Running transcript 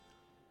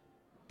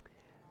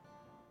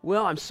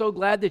Well, I'm so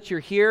glad that you're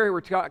here. We're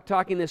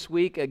talking this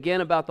week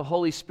again about the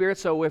Holy Spirit.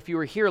 So if you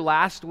were here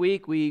last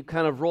week, we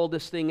kind of rolled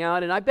this thing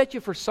out. And I bet you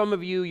for some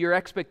of you, your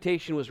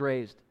expectation was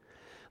raised.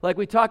 Like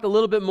we talked a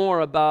little bit more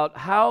about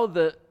how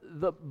the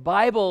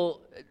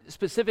Bible,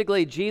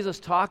 specifically Jesus,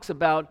 talks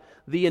about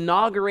the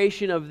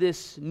inauguration of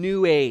this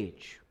new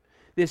age,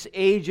 this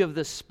age of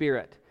the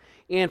Spirit.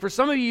 And for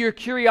some of you, your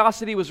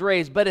curiosity was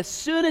raised. But as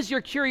soon as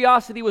your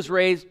curiosity was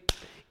raised,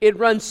 it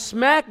runs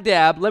smack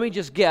dab, let me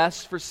just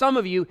guess, for some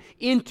of you,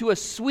 into a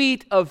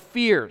suite of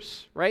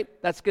fears, right?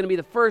 That's going to be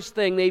the first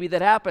thing maybe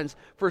that happens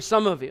for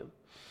some of you.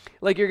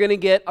 Like you're going to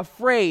get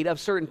afraid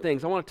of certain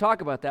things. I want to talk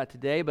about that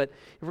today, but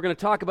if we're going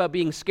to talk about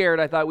being scared,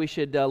 I thought we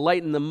should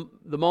lighten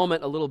the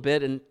moment a little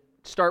bit and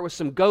start with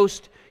some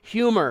ghost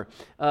humor,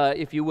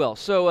 if you will.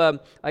 So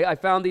I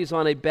found these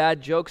on a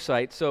bad joke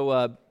site,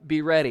 so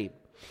be ready.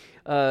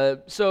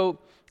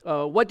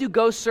 What do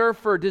ghosts serve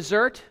for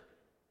dessert?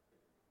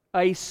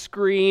 Ice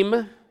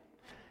cream.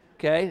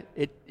 Okay,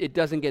 it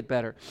doesn't get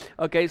better.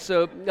 Okay,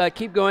 so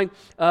keep going.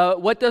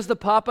 What does the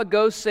Papa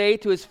Ghost say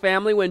to his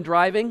family when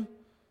driving?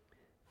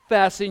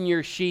 Fasten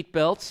your seat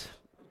belts.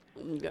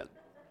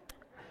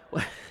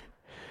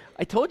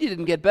 I told you it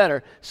didn't get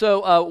better.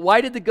 So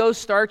why did the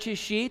ghost starch his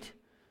sheet?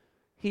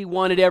 He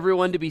wanted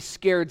everyone to be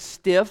scared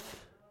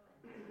stiff.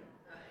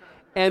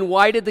 And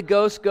why did the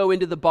ghost go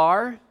into the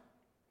bar?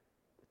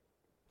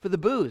 For the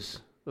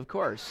booze, of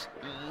course.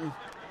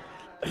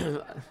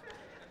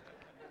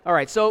 All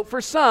right, so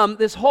for some,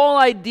 this whole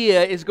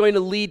idea is going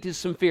to lead to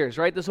some fears,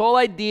 right? This whole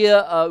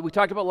idea we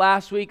talked about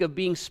last week of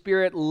being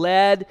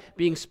Spirit-led,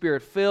 being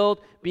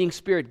Spirit-filled, being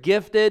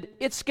Spirit-gifted,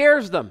 it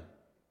scares them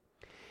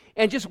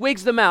and just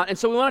wigs them out. And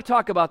so we want to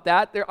talk about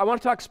that. I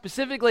want to talk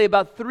specifically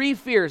about 3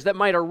 fears that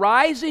might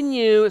arise in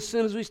you as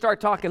soon as we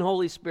start talking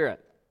Holy Spirit.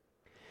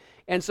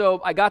 And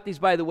so I got these,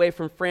 by the way,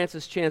 from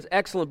Francis Chan's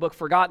excellent book,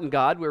 Forgotten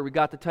God, where we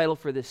got the title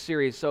for this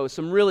series. So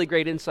some really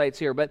great insights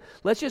here. But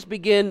let's just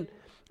begin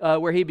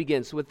where he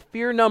begins, with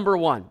fear number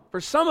 1. For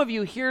some of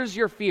you, here's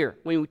your fear.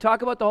 When we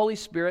talk about the Holy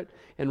Spirit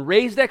and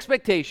raised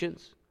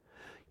expectations,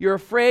 you're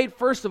afraid,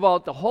 first of all,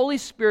 that the Holy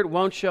Spirit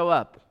won't show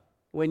up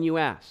when you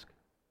ask.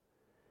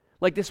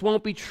 Like this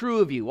won't be true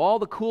of you. All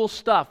the cool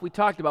stuff we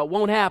talked about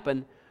won't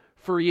happen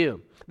for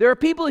you. There are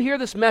people who hear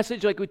this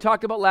message like we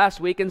talked about last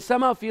week and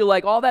somehow feel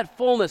like all that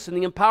fullness and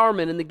the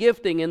empowerment and the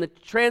gifting and the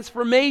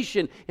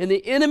transformation and the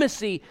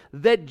intimacy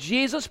that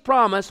Jesus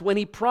promised when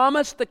he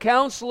promised the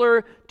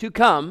counselor to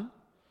come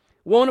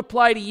won't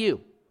apply to you.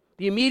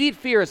 The immediate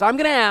fear is, I'm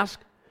going to ask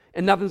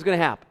and nothing's going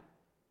to happen.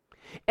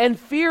 And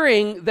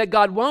fearing that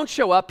God won't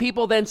show up,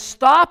 people then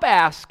stop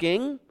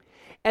asking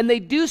and they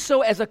do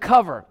so as a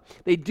cover.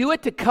 They do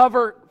it to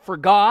cover for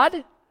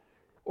God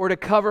or to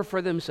cover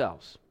for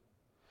themselves.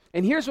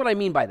 And here's what I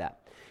mean by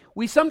that.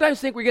 We sometimes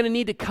think we're going to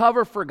need to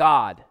cover for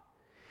God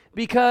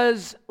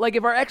because, like,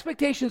 if our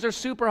expectations are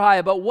super high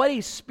about what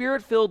a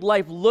Spirit-filled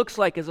life looks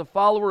like as a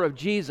follower of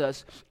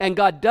Jesus and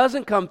God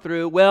doesn't come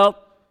through, well,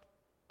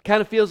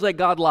 kind of feels like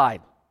God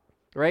lied,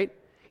 right?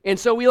 And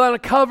so we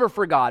want to cover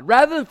for God.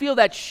 Rather than feel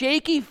that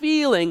shaky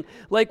feeling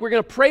like we're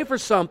going to pray for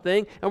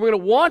something and we're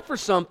going to want for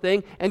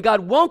something and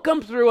God won't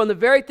come through on the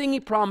very thing he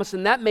promised,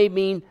 and that may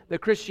mean that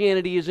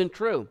Christianity isn't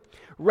true.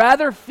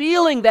 Rather,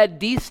 feeling that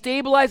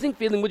destabilizing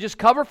feeling, we'll just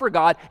cover for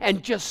God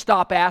and just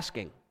stop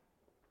asking.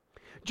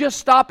 Just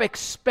stop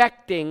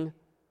expecting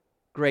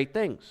great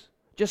things.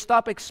 Just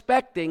stop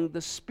expecting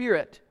the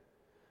Spirit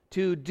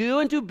to do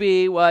and to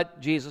be what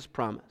Jesus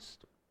promised.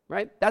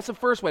 Right? That's the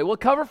first way. We'll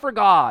cover for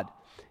God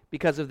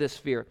because of this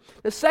fear.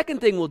 The second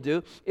thing we'll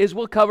do is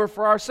we'll cover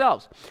for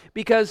ourselves.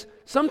 Because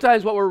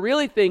sometimes what we're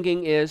really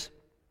thinking is,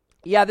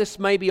 yeah, this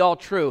may be all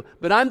true,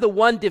 but I'm the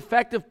one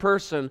defective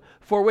person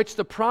for which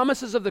the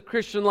promises of the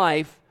Christian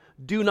life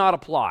do not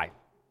apply.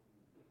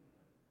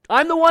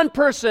 I'm the one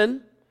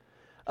person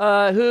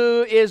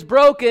who is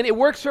broken. It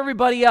works for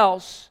everybody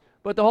else,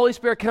 but the Holy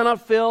Spirit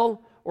cannot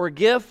fill or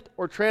gift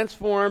or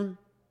transform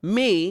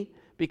me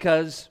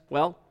because,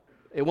 well,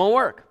 it won't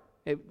work.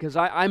 Because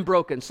I'm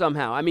broken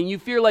somehow. I mean, you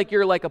feel like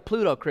you're like a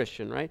Pluto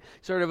Christian, right?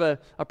 Sort of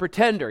a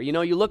pretender. You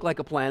know, you look like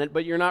a planet,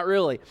 but you're not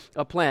really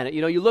a planet.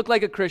 You know, you look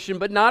like a Christian,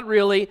 but not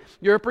really.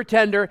 You're a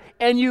pretender,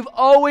 and you've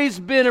always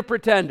been a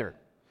pretender.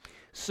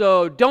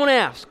 So don't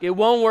ask. It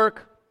won't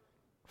work.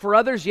 For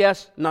others,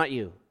 yes, not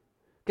you.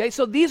 Okay,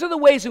 so these are the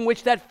ways in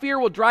which that fear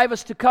will drive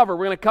us to cover.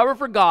 We're going to cover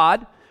for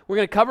God. We're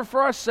going to cover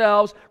for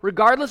ourselves.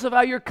 Regardless of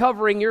how you're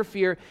covering your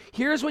fear,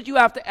 here's what you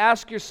have to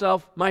ask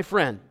yourself, my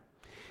friend.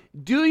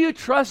 Do you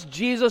trust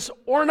Jesus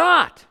or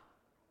not?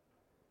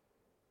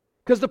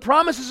 Because the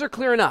promises are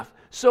clear enough.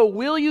 So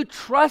will you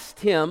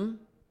trust him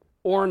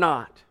or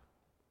not?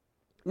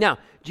 Now,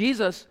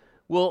 Jesus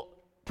will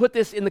put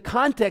this in the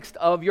context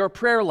of your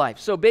prayer life.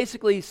 So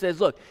basically he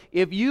says, look,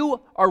 if you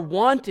are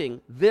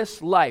wanting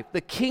this life, the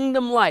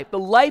kingdom life, the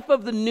life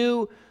of the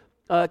new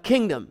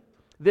kingdom,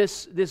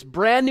 this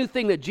brand new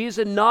thing that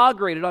Jesus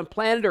inaugurated on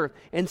planet Earth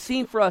and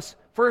seen for us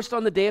first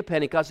on the day of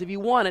Pentecost, if you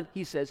want it,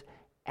 he says,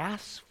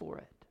 ask for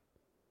it.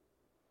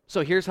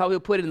 So here's how he'll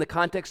put it in the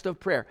context of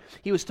prayer.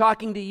 He was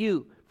talking to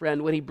you,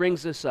 friend, when he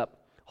brings this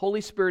up. Holy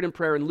Spirit in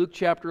prayer in Luke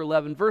chapter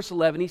 11, verse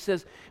 11. He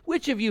says,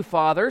 "Which of you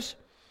fathers,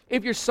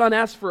 if your son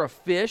asks for a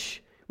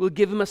fish, will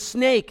give him a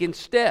snake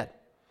instead?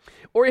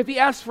 Or if he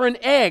asks for an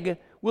egg,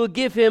 will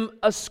give him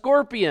a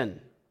scorpion?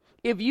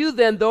 If you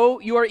then, though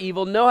you are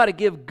evil, know how to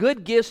give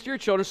good gifts to your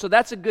children," so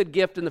that's a good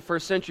gift in the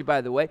first century, by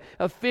the way,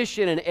 a fish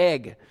and an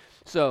egg.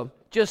 So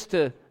just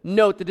to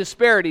note the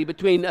disparity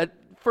between a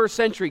first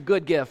century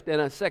good gift and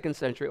a second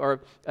century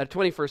or a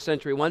 21st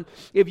century one.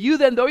 "If you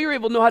then, though you're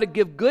evil, know how to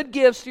give good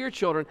gifts to your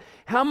children,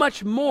 how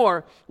much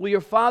more will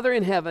your Father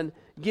in heaven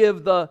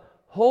give the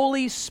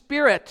Holy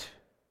Spirit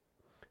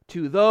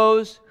to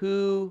those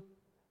who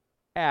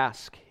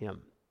ask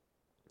him?"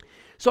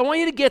 So I want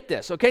you to get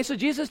this, okay? So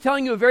Jesus is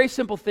telling you a very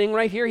simple thing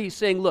right here. He's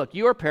saying, look,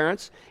 you are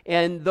parents,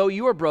 and though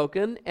you are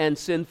broken and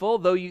sinful,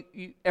 though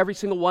every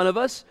single one of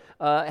us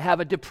have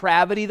a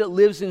depravity that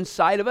lives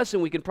inside of us,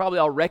 and we can probably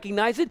all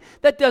recognize it,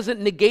 that doesn't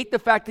negate the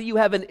fact that you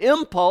have an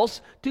impulse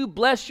to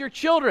bless your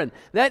children.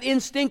 That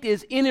instinct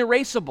is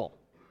inerasable.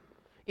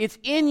 It's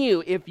in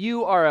you if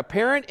you are a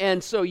parent,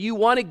 and so you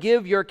want to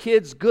give your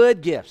kids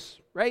good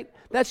gifts, right?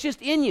 That's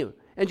just in you.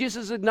 And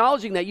Jesus is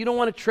acknowledging that. You don't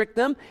want to trick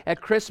them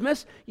at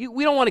Christmas.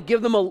 We don't want to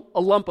give them a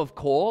lump of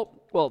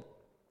coal. Well,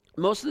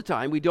 most of the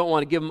time we don't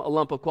want to give them a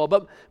lump of coal.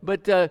 But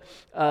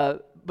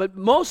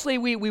mostly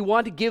we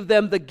want to give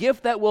them the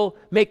gift that will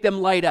make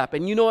them light up.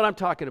 And you know what I'm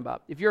talking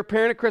about. If you're a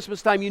parent at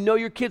Christmas time, you know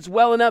your kids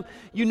well enough.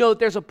 You know that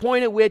there's a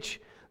point at which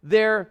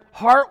their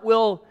heart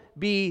will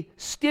be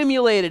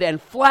stimulated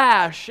and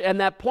flash, and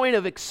that point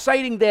of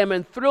exciting them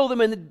and thrill them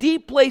in the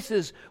deep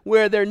places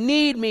where their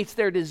need meets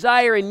their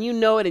desire, and you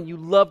know it, and you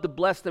love to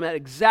bless them at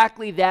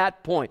exactly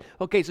that point.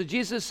 Okay, so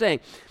Jesus is saying,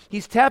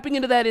 he's tapping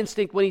into that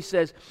instinct when he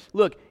says,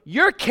 look,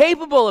 you're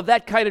capable of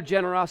that kind of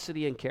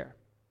generosity and care.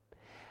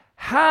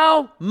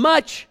 How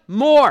much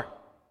more?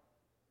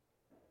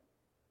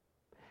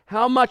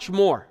 How much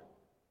more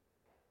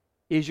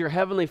is your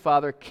Heavenly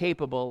Father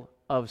capable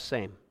of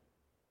same?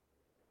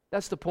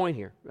 That's the point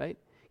here, right?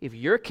 If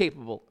you're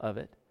capable of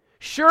it,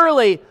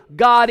 surely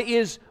God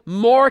is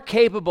more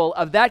capable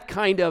of that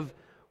kind of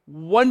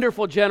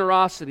wonderful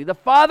generosity. The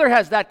Father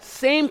has that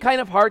same kind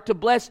of heart to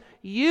bless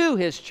you,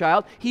 his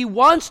child. He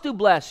wants to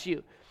bless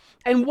you.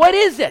 And what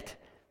is it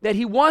that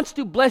he wants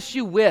to bless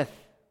you with?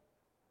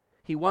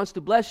 He wants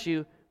to bless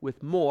you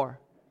with more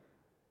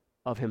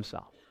of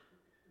himself.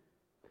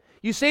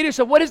 You say to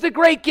yourself, what is the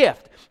great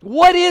gift?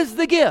 What is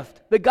the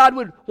gift that God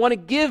would want to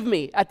give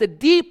me at the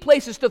deep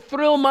places to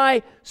thrill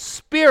my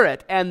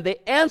spirit? And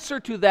the answer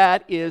to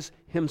that is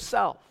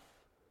himself.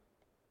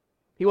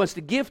 He wants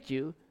to gift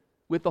you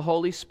with the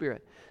Holy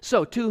Spirit.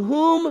 So, to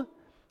whom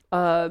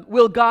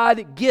will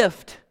God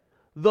gift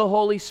the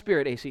Holy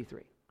Spirit,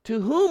 AC3?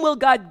 To whom will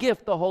God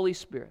gift the Holy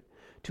Spirit?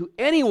 To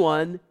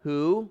anyone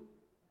who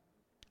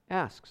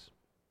asks.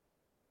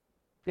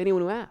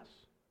 Anyone who asks.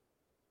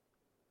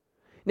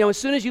 Now, as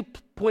soon as you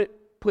put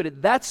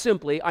it that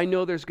simply, I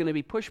know there's going to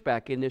be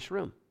pushback in this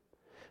room.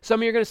 Some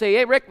of you are going to say,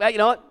 hey, Rick, you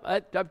know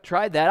what? I've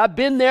tried that. I've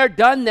been there,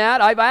 done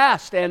that. I've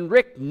asked. And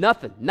Rick,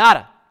 nothing.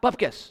 Nada.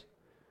 Bupkis.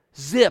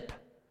 Zip.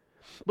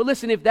 But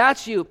listen, if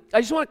that's you,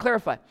 I just want to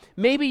clarify.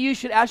 Maybe you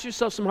should ask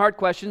yourself some hard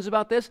questions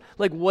about this.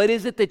 Like, what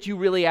is it that you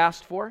really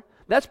asked for?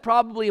 That's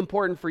probably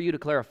important for you to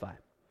clarify.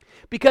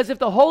 Because if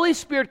the Holy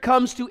Spirit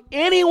comes to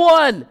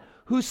anyone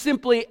who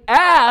simply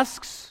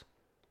asks,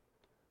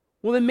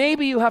 well, then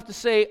maybe you have to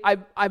say,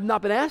 I've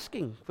not been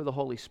asking for the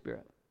Holy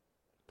Spirit.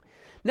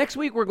 Next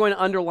week, we're going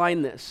to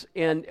underline this.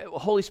 And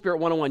Holy Spirit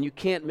 101, you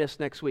can't miss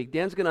next week.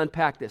 Dan's going to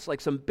unpack this,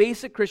 like some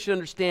basic Christian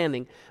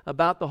understanding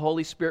about the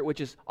Holy Spirit, which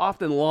is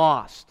often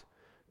lost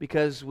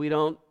because we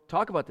don't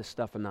talk about this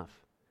stuff enough.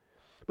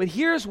 But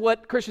here's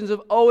what Christians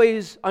have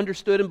always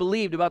understood and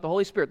believed about the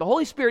Holy Spirit. The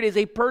Holy Spirit is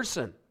a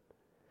person.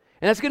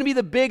 And that's going to be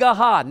the big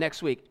aha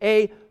next week.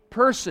 A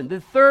person, the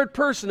third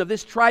person of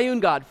this triune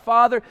God,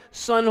 Father,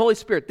 Son, and Holy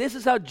Spirit. This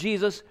is how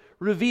Jesus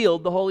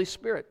revealed the Holy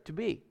Spirit to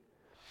be.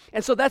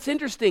 And so that's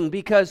interesting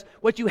because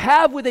what you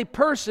have with a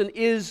person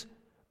is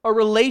a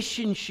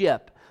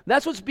relationship.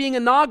 That's what's being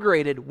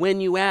inaugurated when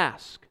you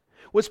ask.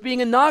 What's being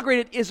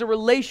inaugurated is a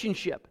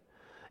relationship.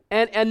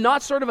 And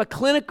not sort of a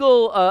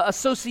clinical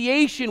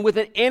association with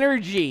an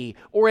energy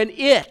or an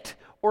it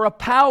or a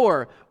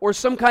power or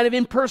some kind of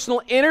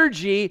impersonal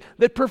energy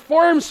that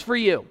performs for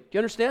you. Do you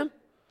understand?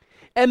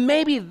 And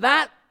maybe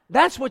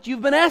that's what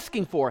you've been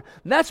asking for.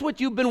 That's what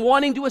you've been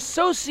wanting to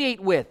associate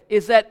with,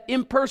 is that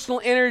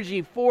impersonal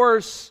energy,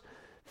 force,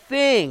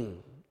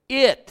 thing,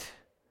 it.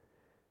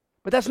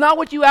 But that's not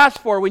what you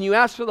ask for when you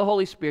ask for the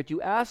Holy Spirit.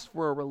 You ask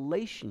for a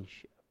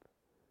relationship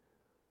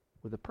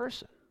with a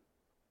person.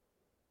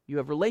 You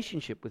have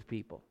relationship with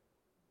people.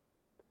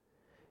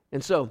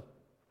 And so,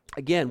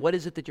 again, what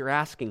is it that you're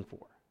asking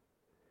for?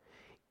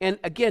 And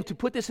again, to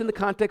put this in the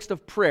context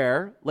of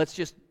prayer, let's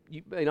just,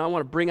 I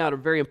want to bring out a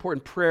very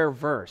important prayer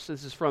verse.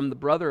 This is from the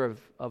brother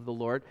of the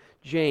Lord,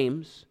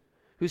 James,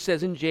 who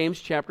says in James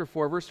chapter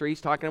 4, verse 3,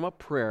 he's talking about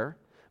prayer,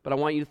 but I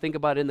want you to think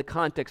about it in the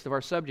context of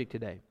our subject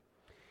today.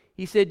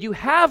 He said, you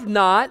have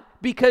not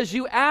because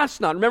you ask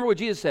not. Remember what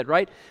Jesus said,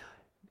 right?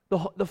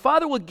 The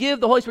Father will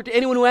give the Holy Spirit to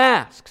anyone who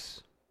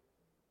asks.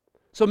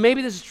 So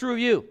maybe this is true of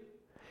you.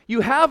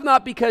 You have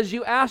not because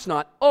you ask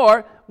not.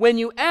 Or, when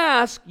you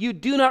ask, you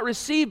do not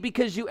receive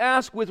because you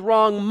ask with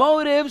wrong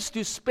motives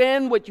to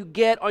spend what you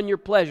get on your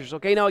pleasures.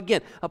 Okay, now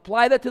again,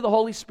 apply that to the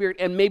Holy Spirit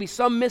and maybe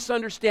some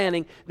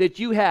misunderstanding that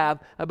you have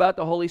about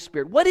the Holy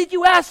Spirit. What did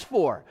you ask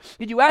for?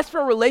 Did you ask for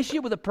a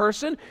relationship with a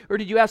person? Or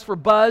did you ask for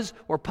buzz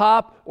or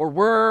pop or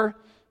whir?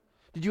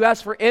 Did you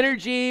ask for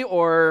energy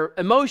or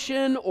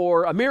emotion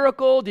or a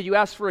miracle? Did you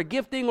ask for a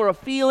gifting or a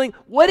feeling?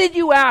 What did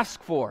you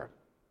ask for?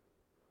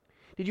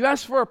 Did you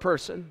ask for a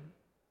person?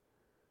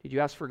 Did you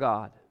ask for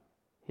God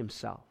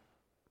Himself?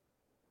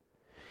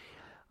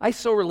 I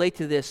so relate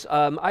to this.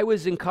 I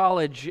was in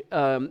college,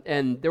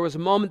 and there was a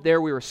moment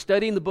there we were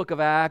studying the book of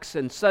Acts,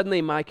 and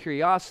suddenly my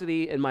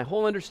curiosity and my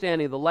whole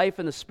understanding of the life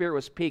and the Spirit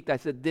was piqued. I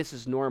said, this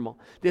is normal.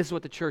 This is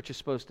what the church is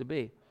supposed to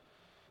be.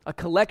 A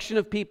collection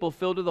of people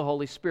filled with the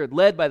Holy Spirit,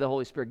 led by the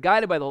Holy Spirit,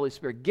 guided by the Holy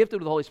Spirit, gifted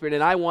with the Holy Spirit,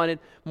 and I wanted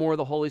more of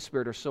the Holy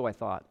Spirit, or so I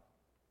thought.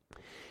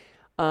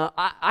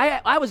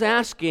 I was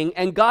asking,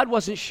 and God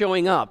wasn't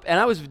showing up, and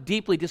I was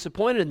deeply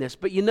disappointed in this.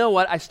 But you know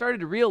what? I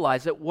started to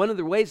realize that one of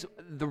the ways,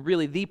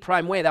 the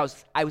prime way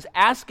that I was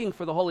asking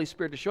for the Holy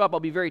Spirit to show up, I'll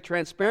be very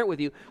transparent with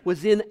you,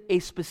 was in a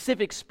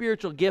specific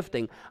spiritual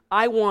gifting.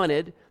 I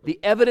wanted the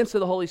evidence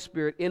of the Holy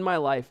Spirit in my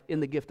life in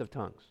the gift of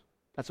tongues.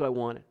 That's what I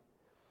wanted.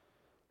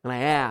 And I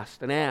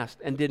asked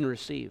and didn't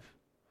receive.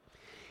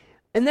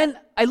 And then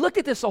I looked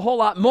at this a whole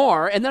lot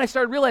more, and then I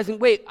started realizing,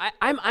 wait,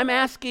 I'm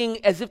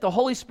asking as if the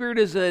Holy Spirit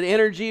is an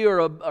energy or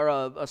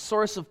a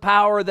source of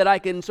power that I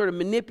can sort of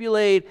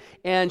manipulate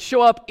and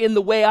show up in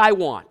the way I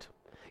want,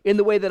 in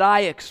the way that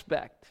I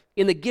expect,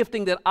 in the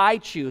gifting that I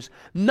choose,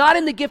 not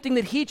in the gifting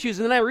that He chooses.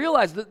 And then I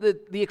realized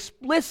that the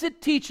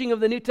explicit teaching of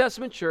the New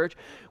Testament church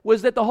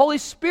was that the Holy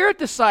Spirit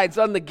decides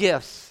on the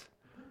gifts,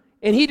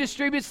 and He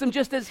distributes them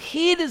just as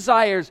He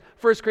desires,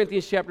 1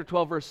 Corinthians chapter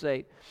 12, verse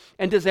 8.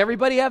 And does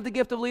everybody have the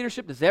gift of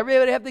leadership? Does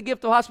everybody have the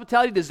gift of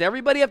hospitality? Does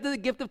everybody have the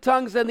gift of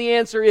tongues? And the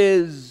answer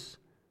is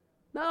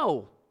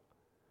no.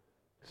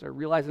 I started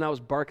realizing I was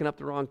barking up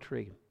the wrong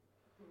tree.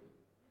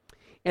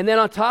 And then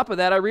on top of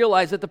that, I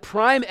realized that the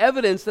prime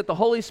evidence that the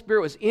Holy Spirit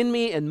was in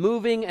me and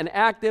moving and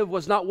active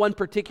was not one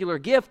particular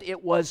gift,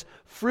 it was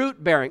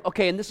fruit bearing.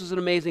 Okay, and this is an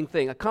amazing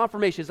thing. A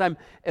confirmation,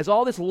 as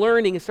all this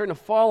learning is starting to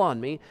fall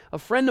on me, a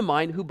friend of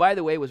mine, who by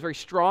the way was very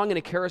strong in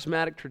a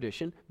charismatic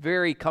tradition,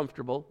 very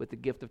comfortable with the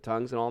gift of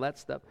tongues and all that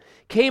stuff,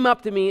 came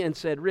up to me and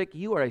said, Rick,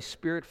 you are a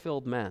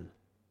Spirit-filled man.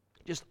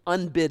 Just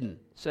unbidden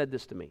said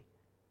this to me.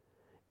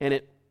 And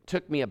it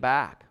took me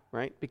aback,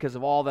 right, because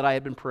of all that I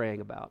had been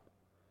praying about.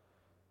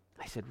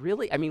 I said,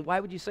 really? I mean, why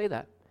would you say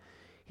that?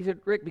 He said,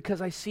 Rick,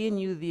 because I see in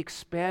you the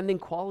expanding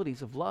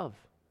qualities of love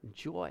and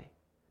joy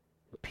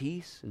and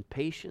peace and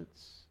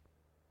patience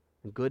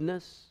and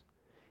goodness.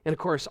 And of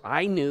course,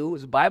 I knew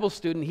as a Bible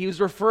student, he was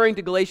referring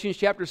to Galatians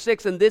chapter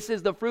 6, and this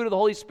is the fruit of the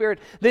Holy Spirit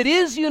that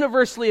is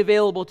universally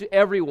available to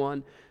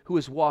everyone who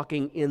is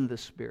walking in the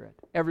Spirit,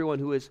 everyone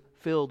who is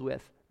filled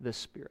with the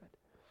Spirit.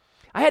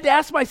 I had to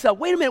ask myself,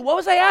 wait a minute, what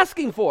was I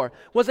asking for?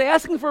 Was I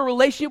asking for a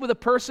relationship with a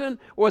person,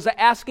 or was I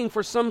asking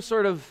for some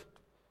sort of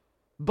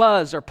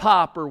buzz or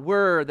pop or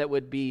whir that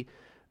would be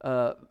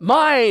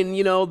mine,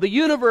 the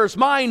universe,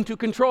 mine to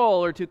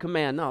control or to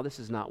command? No, this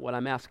is not what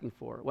I'm asking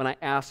for when I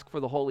ask for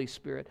the Holy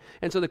Spirit.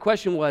 And so the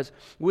question was,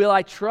 will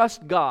I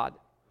trust God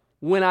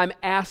when I'm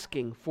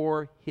asking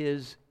for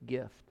His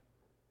gift?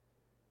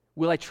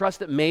 Will I trust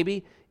that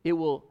maybe it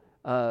will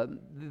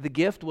the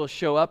gift will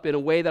show up in a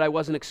way that I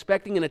wasn't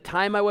expecting, in a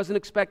time I wasn't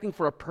expecting,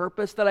 for a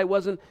purpose that I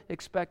wasn't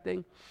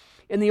expecting?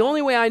 And the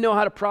only way I know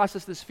how to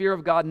process this fear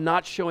of God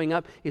not showing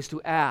up is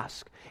to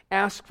ask.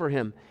 Ask for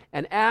Him.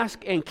 And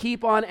ask and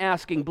keep on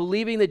asking,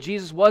 believing that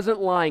Jesus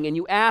wasn't lying. And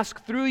you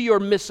ask through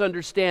your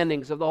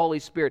misunderstandings of the Holy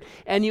Spirit.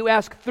 And you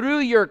ask through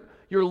your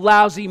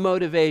lousy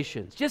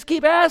motivations. Just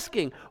keep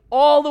asking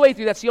all the way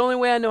through. That's the only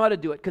way I know how to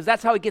do it, because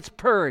that's how it gets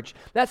purged.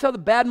 That's how the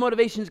bad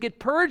motivations get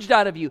purged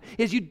out of you,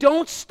 is you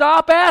don't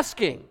stop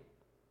asking.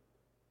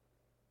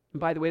 And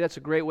by the way, that's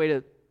a great way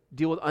to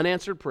deal with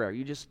unanswered prayer.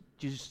 You just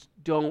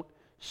don't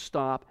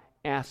stop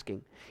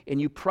asking. And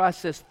you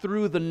process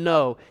through the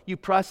no. You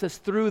process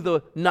through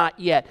the not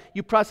yet.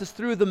 You process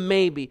through the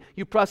maybe.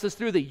 You process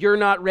through the you're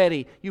not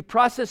ready. You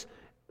process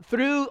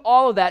through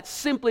all of that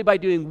simply by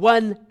doing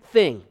one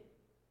thing.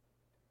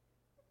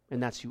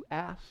 And that's you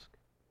ask,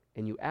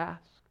 and you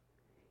ask,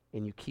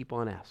 and you keep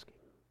on asking.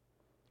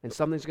 And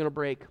something's going to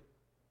break.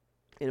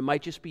 And it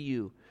might just be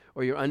you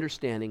or your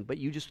understanding, but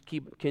you just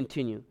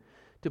continue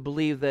to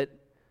believe that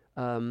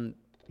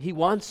He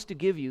wants to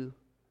give you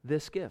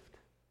this gift.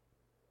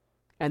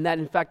 And that,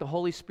 in fact, the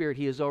Holy Spirit,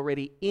 He is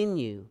already in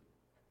you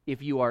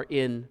if you are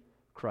in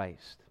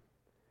Christ.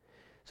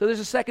 So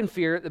there's a second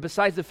fear,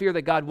 besides the fear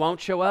that God won't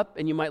show up,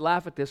 and you might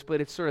laugh at this, but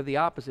it's sort of the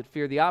opposite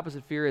fear. The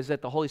opposite fear is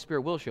that the Holy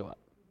Spirit will show up.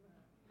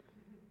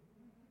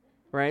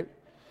 Right?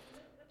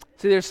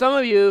 See, there's some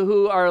of you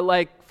who are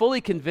like fully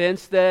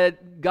convinced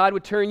that God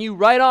would turn you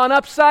right on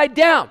upside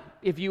down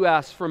if you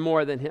ask for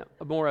more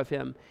of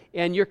him.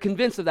 And you're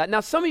convinced of that.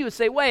 Now, some of you would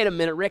say, wait a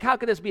minute, Rick, how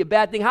could this be a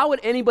bad thing? How would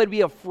anybody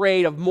be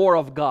afraid of more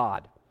of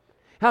God?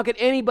 How could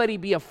anybody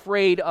be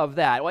afraid of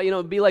that? Well,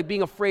 it'd be like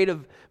being afraid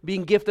of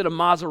being gifted a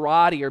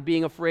Maserati, or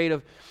being afraid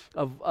of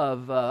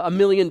 $1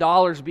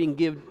 million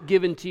being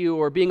given to you,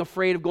 or being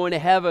afraid of going to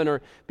heaven,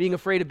 or being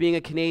afraid of being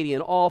a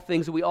Canadian. All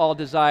things that we all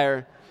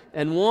desire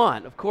and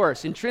want, of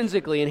course,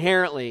 intrinsically,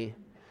 inherently,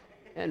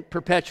 and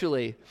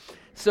perpetually.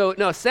 So,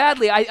 no,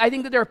 sadly, I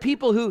think that there are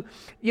people who,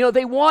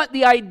 they want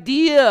the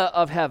idea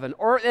of heaven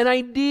or an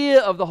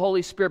idea of the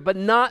Holy Spirit, but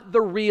not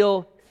the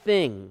real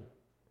thing.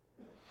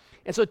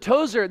 And so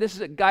Tozer, this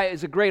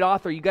is a great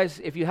author. You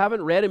guys, if you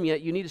haven't read him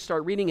yet, you need to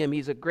start reading him.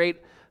 He's a great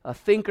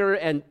thinker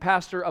and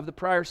pastor of the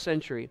prior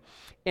century.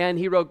 And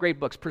he wrote great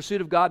books, Pursuit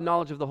of God,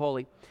 Knowledge of the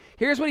Holy.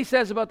 Here's what he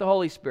says about the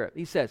Holy Spirit.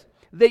 He says,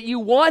 that you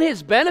want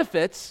his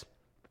benefits,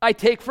 I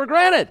take for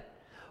granted.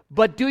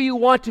 But do you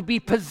want to be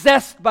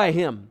possessed by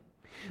him?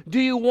 Do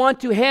you want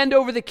to hand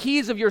over the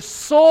keys of your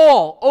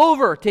soul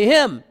over to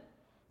him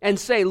and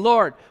say,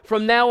 Lord,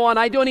 from now on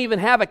I don't even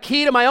have a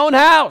key to my own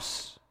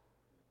house.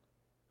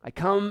 I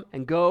come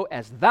and go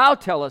as thou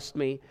tellest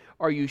me.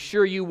 Are you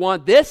sure you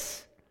want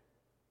this?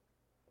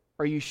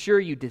 Are you sure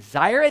you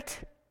desire it?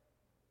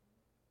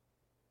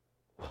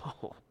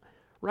 Whoa,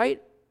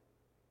 right?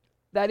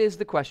 That is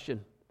the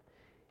question.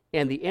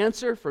 And the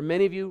answer for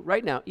many of you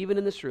right now, even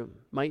in this room,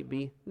 might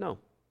be no.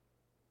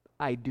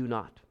 I do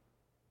not.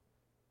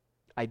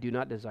 I do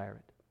not desire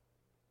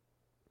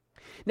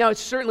it. Now, it's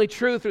certainly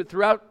true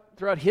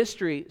throughout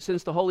history,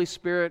 since the Holy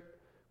Spirit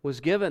was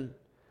given,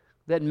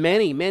 that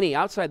many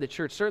outside the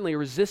church certainly are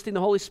resisting the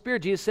Holy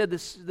Spirit. Jesus said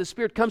the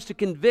Spirit comes to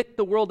convict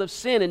the world of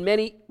sin, and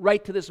many,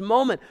 right to this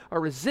moment, are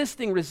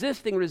resisting.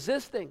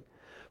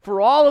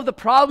 For all of the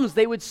problems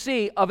they would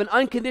see of an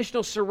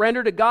unconditional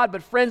surrender to God.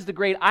 But friends, the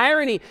great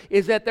irony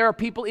is that there are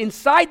people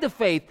inside the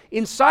faith,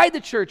 inside the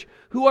church,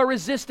 who are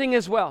resisting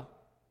as well.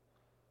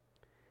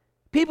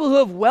 People who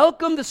have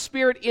welcomed the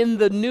Spirit in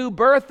the new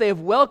birth, they have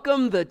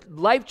welcomed the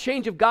life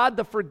change of God,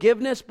 the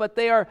forgiveness, but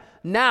they are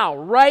now,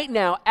 right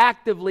now,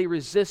 actively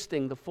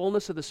resisting the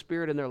fullness of the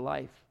Spirit in their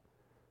life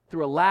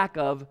through a lack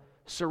of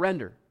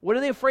surrender. What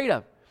are they afraid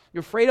of?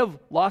 You're afraid of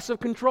loss of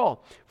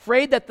control,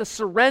 afraid that the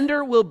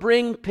surrender will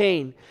bring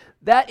pain.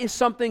 That is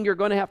something you're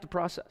going to have to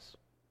process.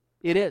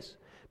 It is.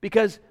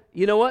 Because,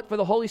 you know what? For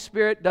the Holy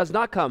Spirit does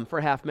not come for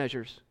half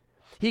measures.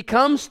 He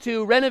comes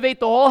to renovate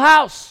the whole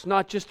house,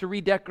 not just to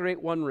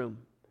redecorate one room.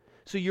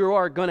 So you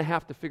are going to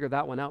have to figure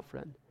that one out,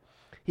 friend.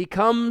 He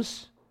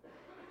comes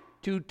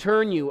to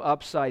turn you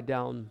upside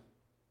down.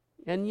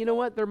 And you know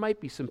what? There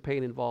might be some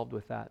pain involved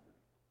with that.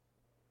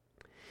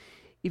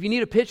 If you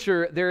need a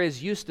picture, there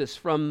is Eustace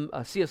from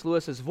C.S.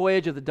 Lewis's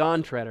Voyage of the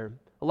Dawn Treader.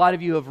 A lot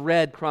of you have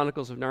read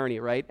Chronicles of Narnia,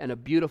 right? And a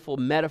beautiful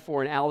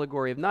metaphor and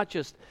allegory of not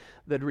just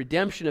the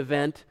redemption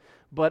event,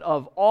 but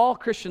of all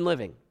Christian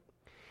living.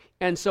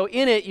 And so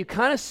in it, you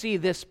kind of see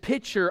this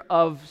picture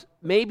of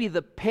maybe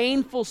the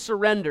painful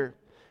surrender,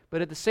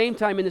 but at the same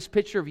time, in this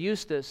picture of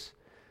Eustace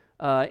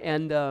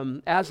and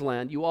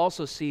Aslan, you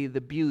also see the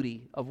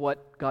beauty of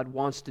what God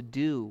wants to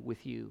do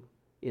with you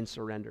in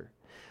surrender.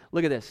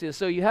 Look at this.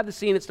 So you have the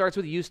scene that starts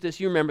with Eustace.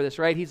 You remember this,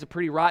 right? He's a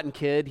pretty rotten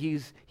kid.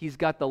 He's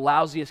got the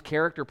lousiest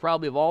character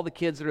probably of all the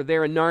kids that are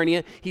there in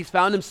Narnia. He's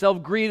found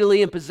himself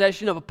greedily in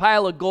possession of a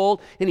pile of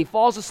gold, and he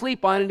falls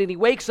asleep on it, and he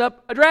wakes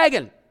up a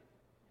dragon.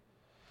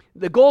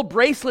 The gold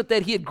bracelet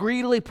that he had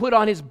greedily put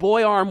on his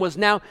boy arm was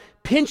now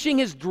pinching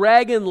his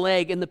dragon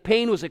leg, and the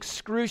pain was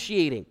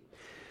excruciating.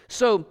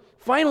 So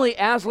finally,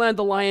 Aslan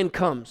the lion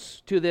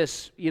comes to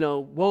this,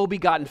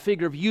 woe-begotten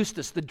figure of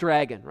Eustace the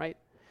dragon, right?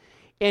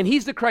 And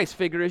he's the Christ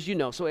figure, as you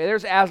know. So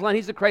there's Aslan,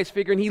 he's the Christ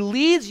figure, and he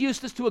leads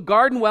Eustace to a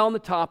garden well on the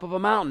top of a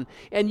mountain.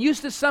 And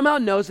Eustace somehow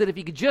knows that if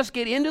he could just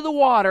get into the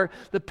water,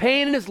 the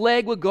pain in his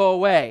leg would go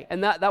away.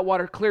 And that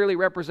water clearly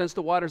represents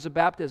the waters of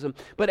baptism.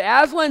 But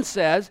Aslan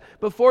says,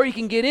 before he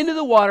can get into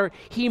the water,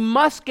 he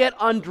must get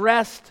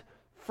undressed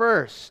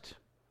first,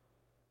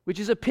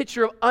 which is a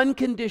picture of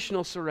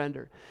unconditional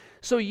surrender.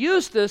 So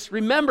Eustace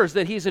remembers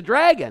that he's a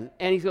dragon,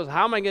 and he goes,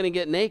 how am I going to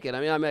get naked?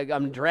 I mean,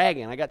 I'm a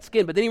dragon, I got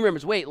skin. But then he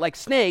remembers, wait, like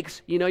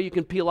snakes, you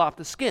can peel off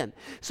the skin.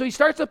 So he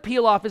starts to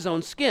peel off his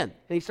own skin,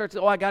 and he starts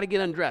to, I got to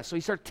get undressed. So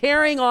he starts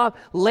tearing off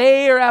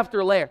layer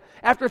after layer.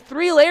 After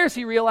 3 layers,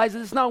 he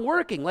realizes it's not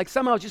working, like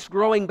somehow it's just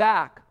growing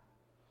back.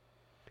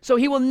 So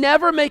he will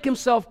never make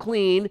himself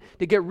clean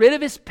to get rid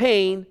of his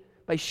pain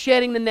by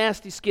shedding the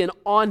nasty skin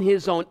on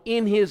his own,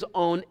 in his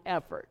own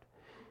effort.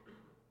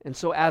 And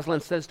so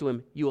Aslan says to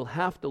him, you will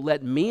have to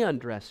let me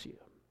undress you.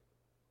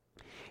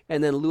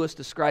 And then Lewis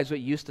describes what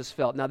Eustace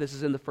felt. Now this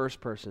is in the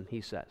first person, he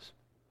says.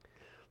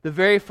 The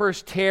very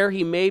first tear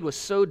he made was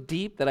so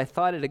deep that I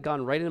thought it had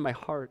gone right into my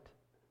heart.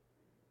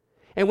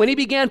 And when he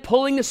began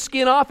pulling the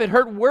skin off, it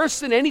hurt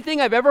worse than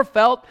anything I've ever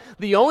felt.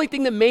 The only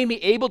thing that made me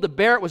able to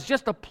bear it was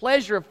just the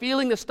pleasure of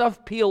feeling the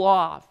stuff peel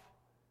off.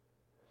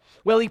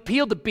 Well, he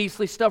peeled the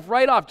beastly stuff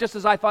right off, just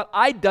as I thought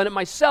I'd done it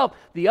myself.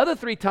 The other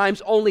 3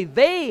 times, only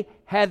they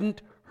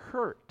hadn't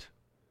hurt.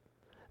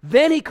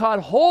 Then he caught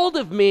hold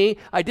of me.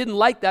 I didn't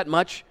like that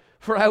much,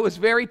 for I was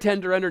very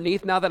tender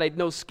underneath now that I'd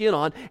no skin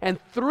on, and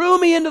threw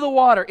me into the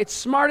water. It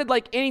smarted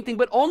like anything,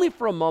 but only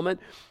for a moment.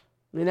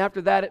 And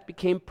after that, it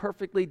became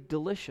perfectly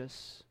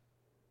delicious.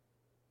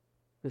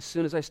 As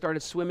soon as I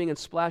started swimming and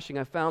splashing,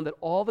 I found that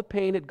all the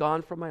pain had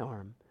gone from my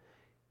arm.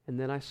 And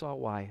then I saw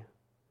why.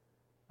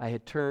 I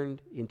had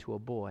turned into a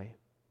boy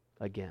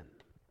again.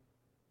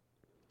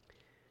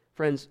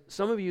 Friends,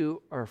 some of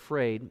you are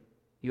afraid.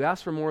 You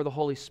ask for more of the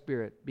Holy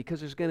Spirit because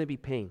there's going to be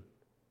pain.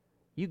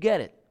 You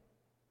get it.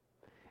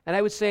 And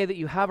I would say that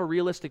you have a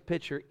realistic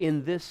picture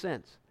in this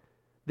sense.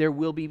 There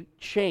will be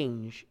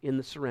change in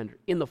the surrender.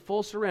 In the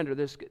full surrender,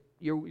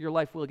 your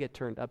life will get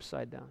turned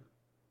upside down.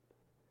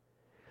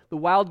 The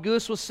wild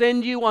goose will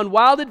send you on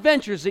wild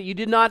adventures that you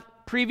did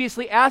not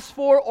previously ask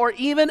for or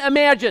even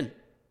imagine.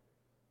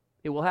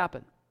 It will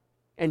happen.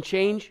 And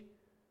change,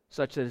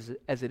 such as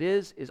it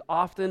is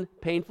often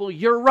painful.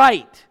 You're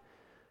right.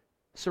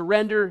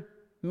 Surrender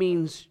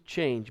means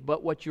change.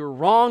 But what you're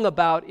wrong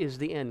about is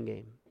the end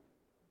game.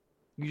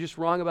 You're just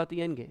wrong about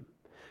the end game.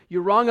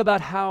 You're wrong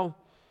about how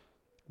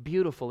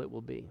beautiful it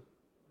will be.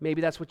 Maybe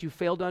that's what you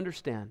failed to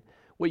understand.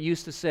 What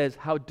Eustace says,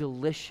 how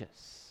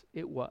delicious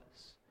it was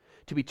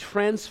to be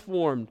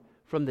transformed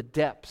from the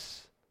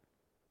depths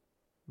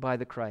by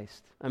the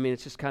Christ. I mean,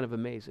 it's just kind of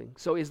amazing.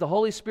 So is the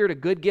Holy Spirit a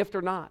good gift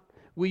or not?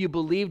 Will you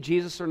believe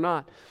Jesus or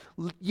not?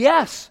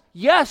 Yes,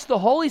 the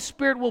Holy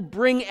Spirit will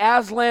bring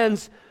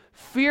Aslan's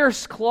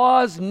fierce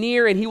claws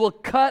near, and he will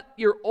cut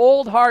your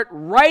old heart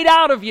right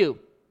out of you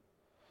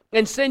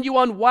and send you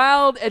on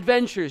wild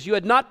adventures you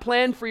had not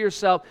planned for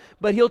yourself,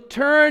 but he'll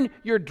turn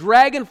your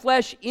dragon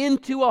flesh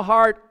into a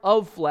heart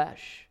of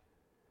flesh,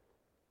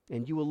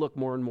 and you will look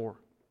more and more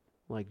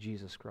like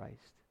Jesus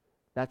Christ.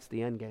 That's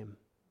the end game.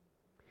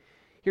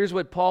 Here's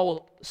what Paul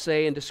will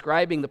say in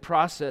describing the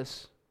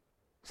process.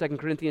 2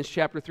 Corinthians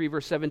chapter 3,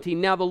 verse 17.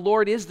 Now the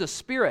Lord is the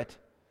Spirit,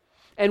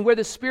 and where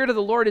the Spirit of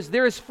the Lord is,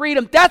 there is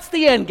freedom. That's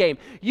the end game.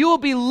 You will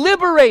be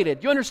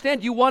liberated. You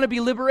understand? You want to be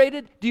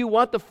liberated? Do you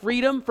want the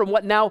freedom from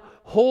what now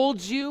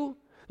holds you?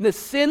 The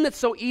sin that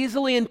so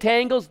easily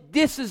entangles?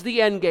 This is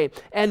the end game.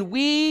 And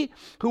we,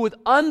 who with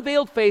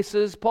unveiled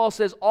faces, Paul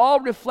says,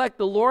 all reflect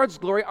the Lord's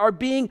glory, are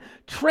being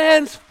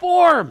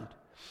transformed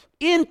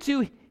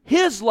into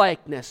His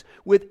likeness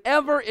with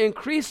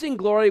ever-increasing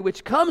glory,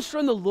 which comes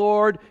from the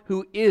Lord,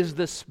 who is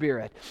the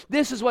Spirit.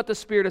 This is what the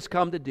Spirit has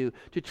come to do,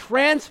 to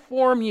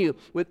transform you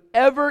with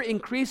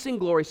ever-increasing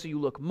glory so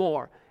you look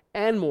more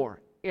and more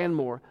and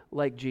more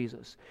like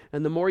Jesus.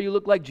 And the more you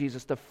look like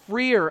Jesus, the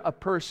freer a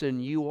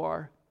person you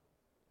are.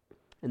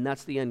 And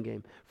that's the end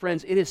game.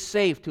 Friends, it is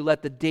safe to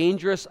let the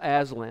dangerous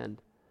Aslan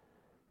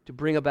to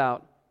bring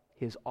about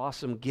his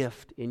awesome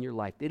gift in your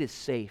life. It is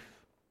safe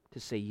to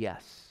say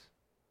yes.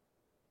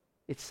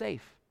 It's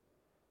safe.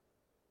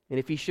 And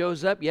if he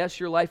shows up, yes,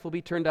 your life will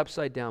be turned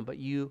upside down, but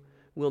you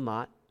will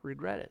not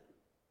regret it.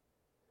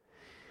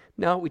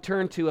 Now we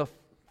turn to a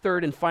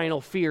third and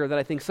final fear that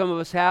I think some of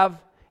us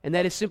have, and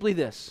that is simply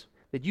this,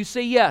 that you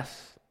say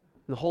yes,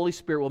 and the Holy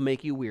Spirit will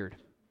make you weird.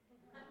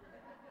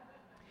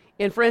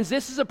 And friends,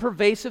 this is a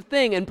pervasive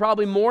thing, and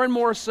probably more and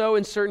more so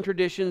in certain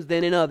traditions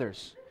than in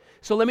others.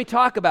 So let me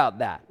talk about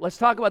that. Let's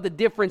talk about the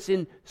difference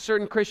in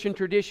certain Christian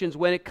traditions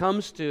when it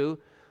comes to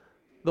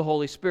the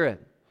Holy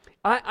Spirit.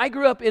 I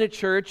grew up in a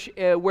church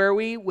where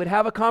we would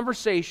have a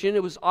conversation.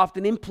 It was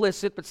often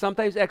implicit, but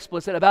sometimes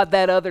explicit, about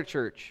that other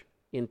church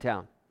in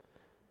town.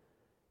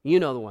 You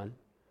know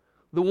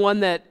the one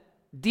that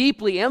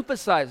deeply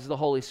emphasizes the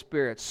Holy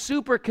Spirit,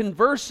 super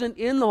conversant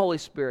in the Holy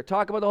Spirit,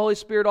 talk about the Holy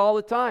Spirit all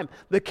the time,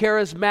 the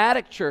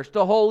charismatic church,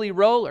 the holy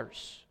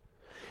rollers.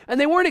 And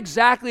they weren't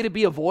exactly to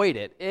be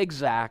avoided,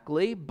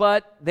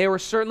 but they were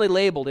certainly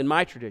labeled in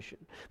my tradition.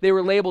 They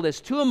were labeled as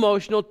too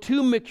emotional,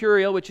 too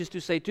mercurial, which is to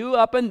say too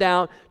up and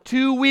down,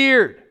 too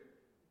weird.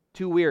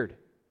 Too weird.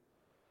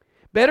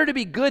 Better to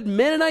be good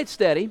Mennonite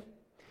steady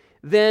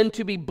than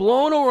to be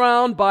blown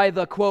around by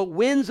the, quote,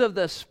 winds of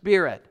the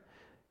Spirit.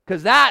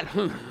 Because that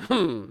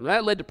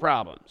led to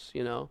problems,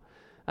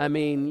 I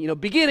mean,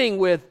 beginning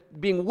with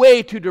being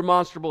way too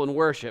demonstrable in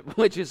worship,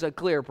 which is a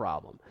clear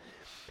problem.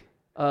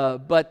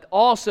 But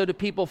also to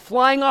people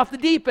flying off the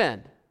deep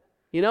end,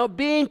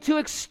 being too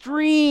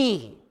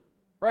extreme,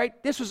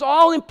 right? This was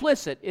all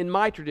implicit in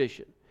my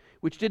tradition,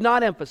 which did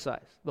not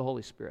emphasize the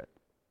Holy Spirit.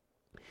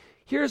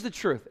 Here's the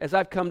truth, as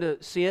I've come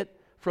to see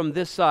it from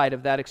this side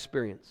of that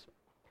experience.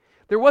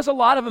 There was a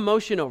lot of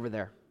emotion over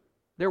there.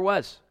 There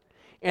was.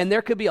 And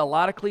there could be a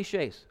lot of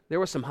cliches. There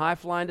were some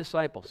high-flying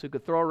disciples who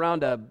could throw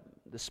around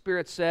the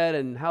Spirit said,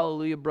 and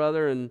hallelujah,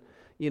 brother, and,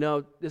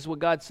 this is what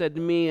God said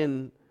to me,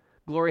 and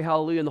glory,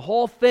 hallelujah, and the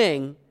whole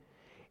thing.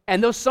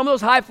 And some of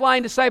those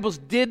high-flying disciples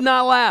did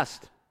not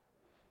last.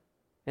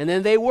 And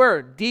then they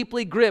were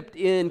deeply gripped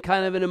in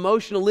kind of an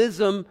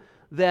emotionalism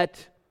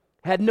that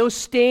had no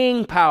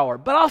staying power.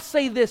 But I'll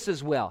say this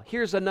as well.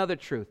 Here's another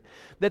truth.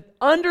 That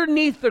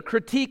underneath the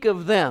critique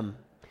of them,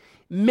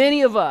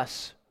 many of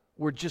us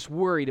were just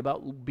worried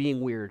about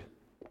being weird.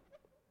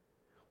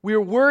 We're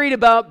worried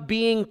about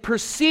being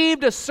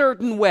perceived a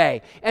certain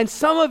way. And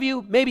some of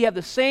you maybe have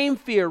the same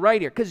fear right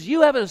here because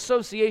you have an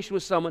association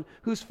with someone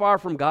who's far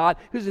from God,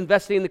 who's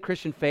investing in the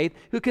Christian faith,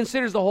 who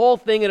considers the whole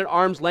thing at an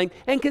arm's length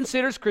and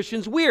considers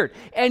Christians weird.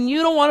 And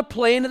you don't want to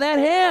play into that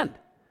hand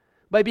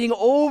by being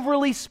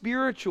overly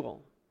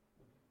spiritual.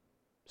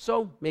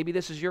 So maybe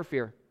this is your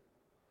fear.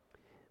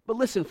 But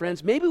listen,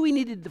 friends, maybe we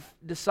need to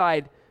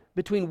decide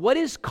between what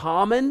is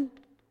common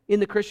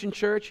in the Christian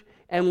church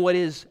and what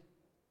is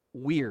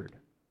weird.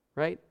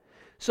 Right?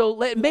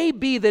 So it may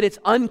be that it's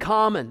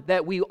uncommon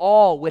that we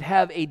all would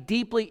have a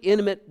deeply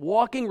intimate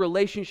walking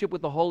relationship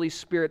with the Holy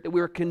Spirit, that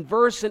we were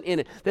conversant in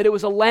it, that it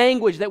was a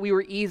language that we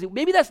were easy.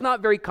 Maybe that's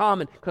not very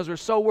common because we're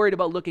so worried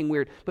about looking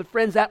weird. But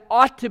friends, that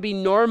ought to be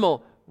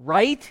normal,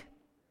 right?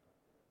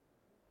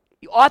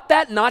 Ought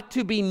that not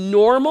to be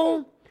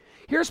normal?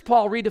 Here's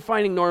Paul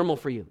redefining normal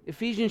for you.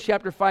 Ephesians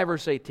chapter 5,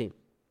 verse 18.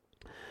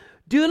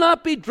 Do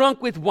not be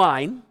drunk with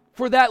wine,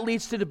 for that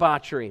leads to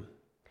debauchery.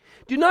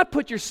 Do not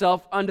put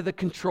yourself under the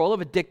control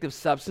of addictive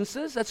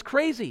substances. That's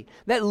crazy.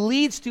 That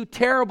leads to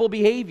terrible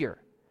behavior.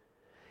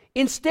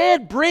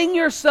 Instead, bring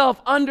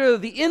yourself under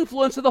the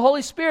influence of the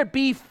Holy Spirit.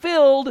 Be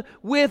filled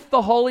with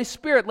the Holy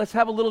Spirit. Let's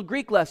have a little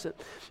Greek lesson.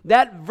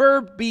 That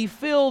verb, be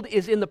filled,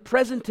 is in the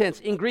present tense.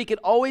 In Greek, it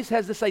always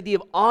has this idea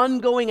of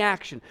ongoing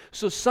action.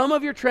 So some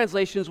of your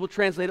translations will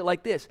translate it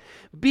like this.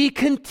 Be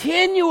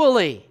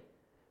continually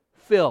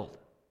filled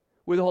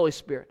with the Holy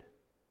Spirit.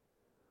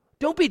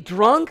 Don't be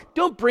drunk.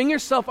 Don't bring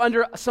yourself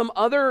under some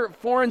other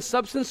foreign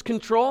substance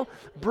control.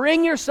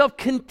 Bring yourself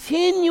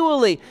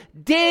continually,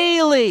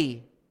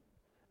 daily,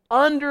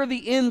 under the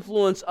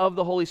influence of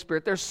the Holy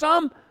Spirit. There's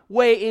some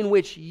way in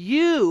which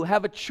you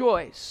have a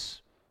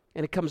choice,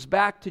 and it comes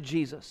back to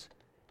Jesus.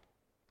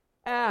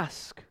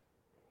 Ask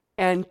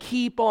and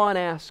keep on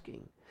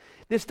asking.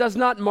 This does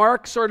not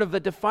mark sort of the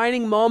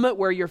defining moment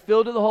where you're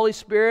filled with the Holy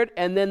Spirit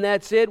and then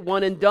that's it,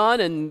 one and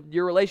done, and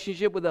your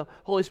relationship with the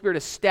Holy Spirit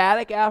is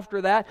static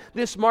after that.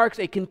 This marks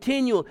a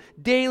continual,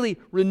 daily,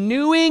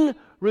 renewing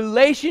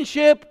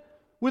relationship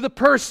with a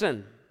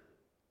person.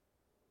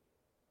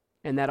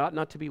 And that ought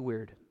not to be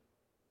weird.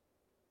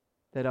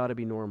 That ought to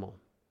be normal.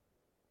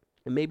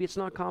 And maybe it's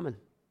not common,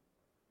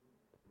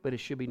 but it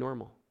should be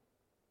normal.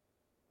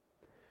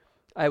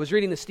 I was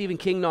reading the Stephen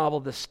King novel,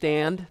 The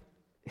Stand.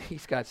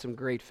 He's got some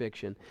great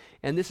fiction.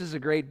 And this is a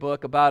great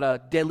book about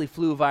a deadly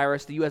flu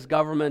virus the U.S.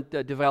 government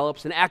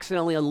develops and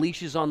accidentally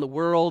unleashes on the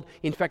world,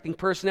 infecting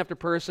person after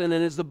person.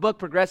 And as the book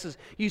progresses,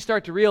 you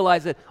start to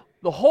realize that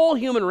the whole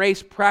human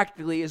race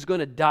practically is going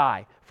to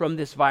die from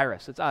this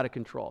virus. It's out of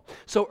control.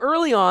 So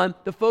early on,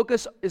 the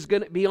focus is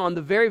going to be on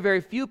the very,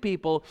 very few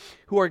people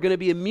who are going to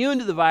be immune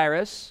to the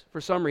virus for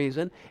some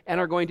reason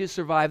and are going to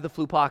survive the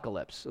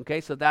flu-pocalypse.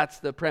 Okay, so that's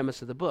the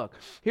premise of the book.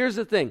 Here's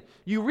the thing.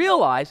 You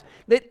realize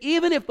that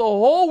even if the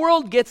whole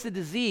world gets the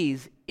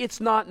disease,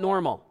 it's not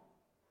normal.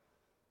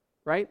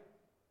 Right?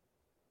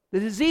 The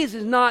disease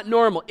is not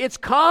normal. It's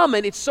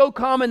common. It's so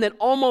common that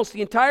almost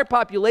the entire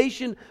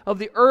population of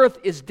the earth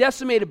is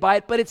decimated by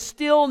it, but it's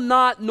still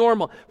not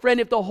normal. Friend,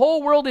 if the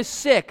whole world is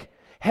sick,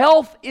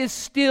 health is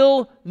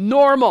still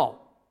normal.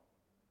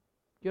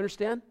 You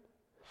understand?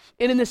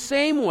 And in the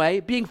same way,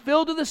 being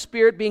filled with the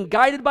Spirit, being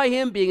guided by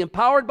Him, being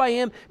empowered by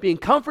Him, being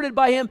comforted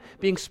by Him,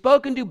 being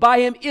spoken to by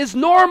Him is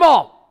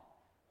normal.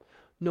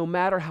 No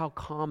matter how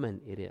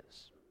common it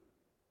is.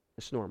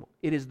 It's normal.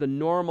 It is the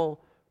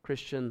normal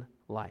Christian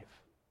life.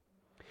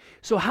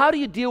 So how do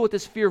you deal with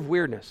this fear of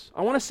weirdness?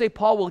 I want to say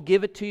Paul will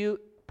give it to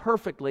you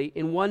perfectly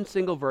in one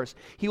single verse.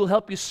 He will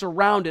help you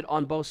surround it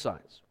on both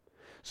sides.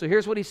 So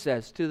here's what he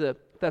says to the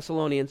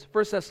Thessalonians,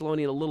 1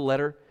 Thessalonians, a little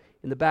letter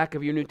in the back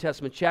of your New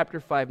Testament,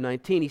 chapter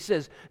 5:19. He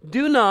says,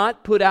 do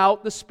not put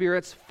out the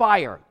Spirit's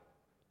fire.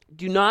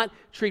 Do not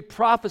treat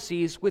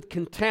prophecies with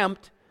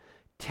contempt.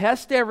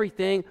 Test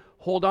everything.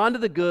 Hold on to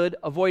the good.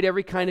 Avoid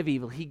every kind of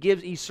evil.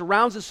 He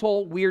surrounds this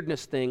whole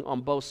weirdness thing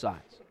on both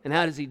sides. And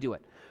how does he do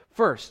it?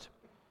 First,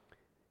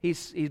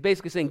 He's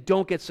basically saying,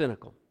 don't get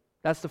cynical.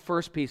 That's the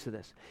first piece of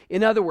this.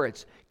 In other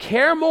words,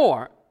 care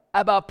more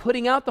about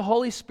putting out the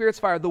Holy Spirit's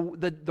fire,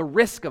 the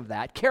risk of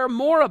that. Care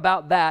more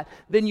about that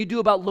than you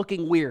do about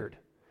looking weird.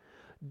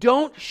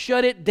 Don't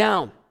shut it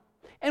down.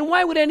 And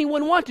why would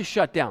anyone want to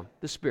shut down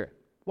the Spirit?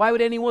 Why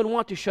would anyone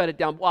want to shut it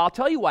down? Well, I'll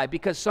tell you why.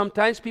 Because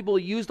sometimes people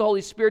use the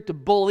Holy Spirit to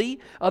bully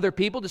other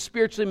people, to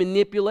spiritually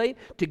manipulate,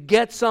 to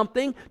get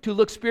something, to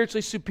look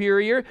spiritually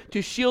superior,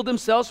 to shield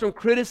themselves from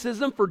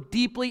criticism for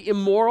deeply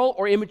immoral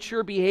or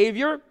immature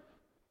behavior.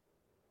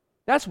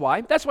 That's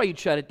why. That's why you'd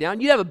shut it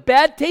down. You'd have a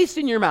bad taste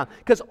in your mouth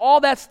because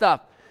all that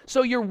stuff.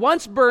 So you're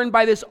once burned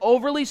by this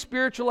overly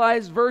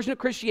spiritualized version of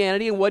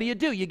Christianity, and what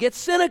do? You get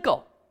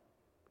cynical,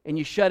 and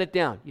you shut it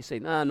down. You say,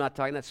 no, I'm not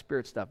talking that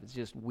spirit stuff. It's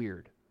just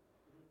weird.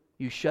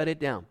 You shut it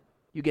down.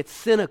 You get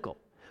cynical.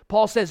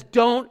 Paul says,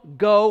 don't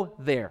go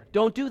there.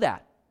 Don't do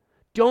that.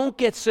 Don't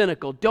get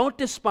cynical. Don't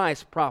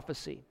despise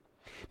prophecy.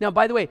 Now,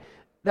 by the way,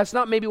 that's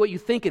not maybe what you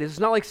think it is. It's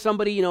not like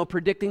somebody,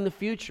 predicting the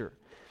future.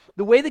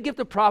 The way the gift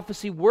of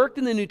prophecy worked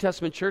in the New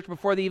Testament church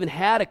before they even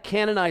had a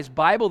canonized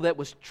Bible that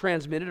was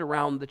transmitted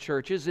around the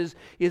churches is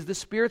the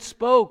Spirit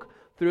spoke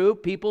through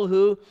people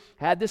who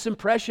had this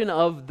impression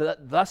of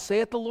thus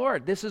saith the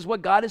Lord. This is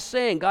what God is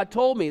saying. God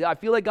told me. I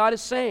feel like God is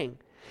saying.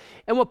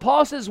 And what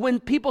Paul says, when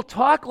people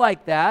talk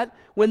like that,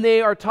 when they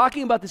are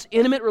talking about this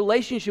intimate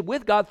relationship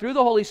with God through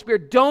the Holy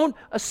Spirit, don't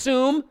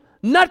assume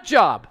nut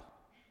job.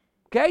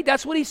 Okay?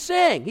 That's what he's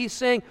saying. He's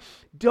saying,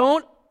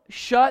 don't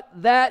shut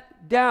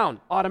that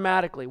down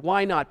automatically.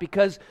 Why not?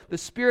 Because the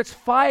Spirit's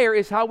fire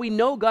is how we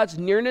know God's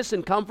nearness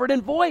and comfort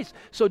and voice.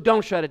 So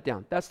don't shut it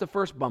down. That's the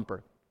first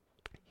bumper.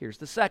 Here's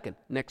the second,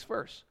 next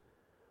verse.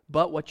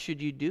 But what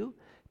should you do?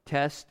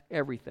 Test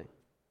everything,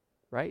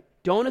 right?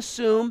 Don't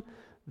assume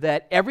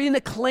that everything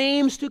that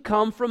claims to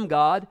come from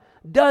God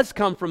does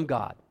come from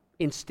God.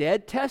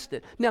 Instead, test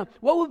it. Now,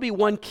 what would be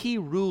one key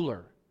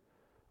ruler,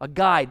 a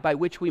guide by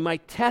which we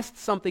might test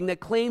something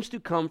that claims to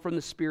come from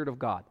the Spirit of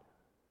God?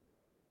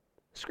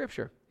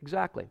 Scripture,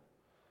 exactly.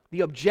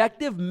 The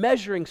objective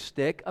measuring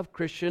stick of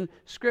Christian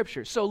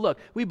Scripture. So look,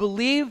 we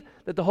believe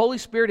that the Holy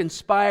Spirit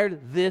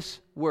inspired this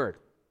word.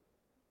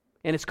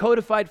 And it's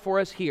codified for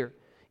us here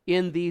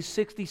in these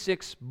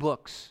 66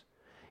 books.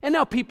 And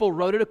now people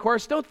wrote it, of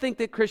course. Don't think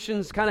that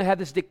Christians kind of have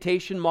this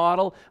dictation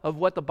model of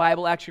what the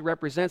Bible actually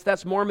represents.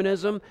 That's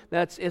Mormonism,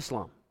 that's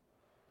Islam.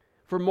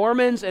 For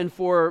Mormons and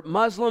for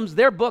Muslims,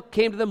 their book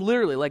came to them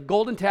literally like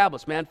golden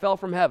tablets, man, fell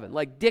from heaven,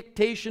 like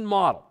dictation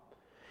model.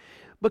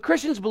 But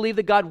Christians believe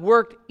that God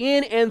worked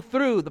in and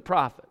through the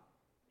prophet.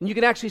 And you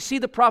can actually see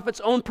the prophet's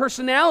own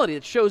personality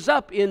that shows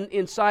up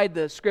inside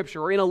the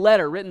Scripture or in a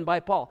letter written by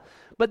Paul.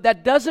 But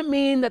that doesn't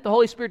mean that the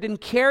Holy Spirit didn't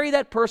carry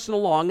that person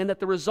along and that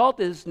the result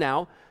is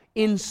now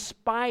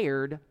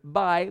inspired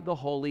by the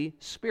Holy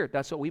Spirit.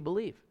 That's what we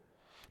believe.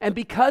 And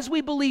because we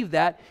believe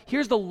that,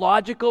 here's the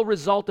logical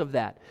result of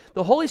that.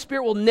 The Holy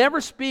Spirit will never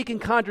speak in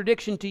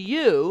contradiction to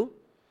you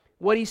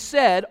what He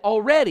said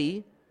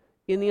already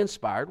in the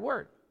inspired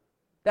Word.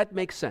 That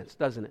makes sense,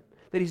 doesn't it?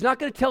 That He's not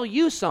going to tell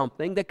you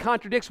something that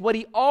contradicts what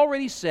He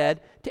already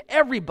said to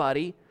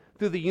everybody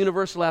through the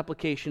universal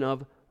application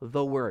of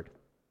the Word.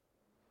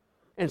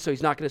 And so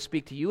He's not going to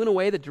speak to you in a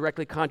way that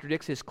directly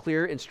contradicts His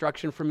clear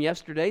instruction from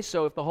yesterday.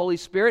 So if the Holy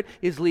Spirit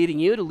is leading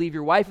you to leave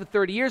your wife of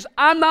 30 years,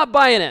 I'm not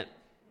buying it.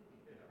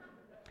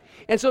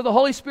 And so the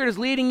Holy Spirit is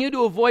leading you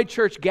to avoid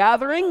church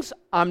gatherings,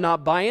 I'm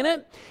not buying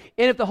it.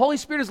 And if the Holy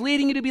Spirit is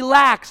leading you to be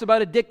lax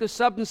about addictive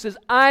substances,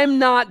 I'm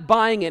not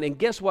buying it. And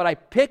guess what? I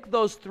picked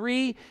those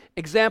three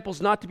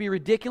examples not to be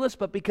ridiculous,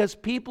 but because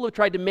people have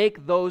tried to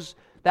make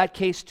that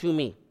case to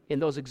me in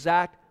those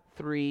exact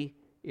three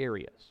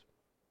areas.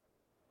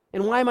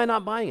 And why am I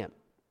not buying it?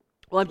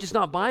 Well, I'm just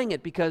not buying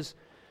it because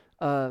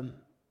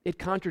it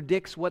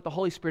contradicts what the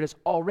Holy Spirit has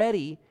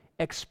already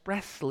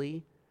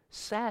expressly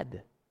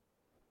said.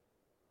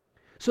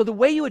 So the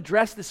way you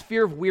address this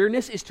fear of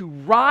weirdness is to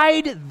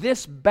ride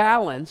this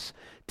balance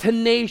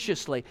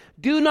tenaciously.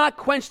 Do not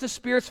quench the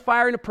Spirit's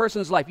fire in a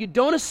person's life. You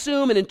don't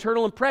assume an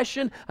internal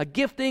impression, a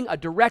gifting, a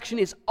direction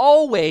is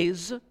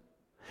always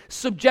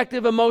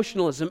subjective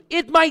emotionalism.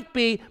 It might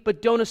be,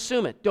 but don't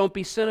assume it. Don't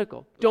be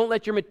cynical. Don't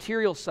let your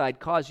material side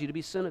cause you to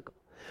be cynical.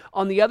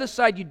 On the other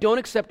side, you don't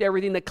accept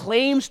everything that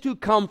claims to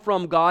come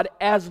from God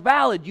as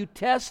valid. You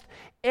test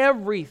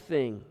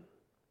everything.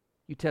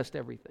 You test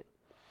everything.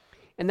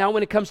 And now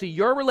when it comes to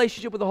your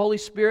relationship with the Holy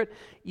Spirit,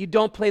 you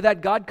don't play that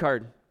God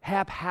card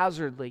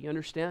haphazardly, you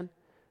understand?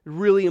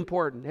 Really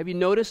important. Have you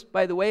noticed,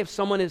 by the way, if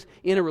someone is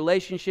in a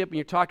relationship and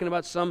you're talking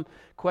about some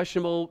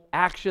questionable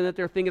action that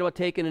they're thinking about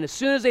taking, and as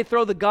soon as they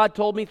throw the God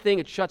told me thing,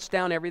 it shuts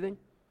down everything?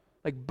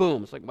 Like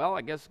boom. It's like, well,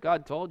 I guess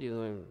God told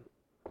you.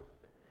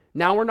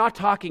 Now we're not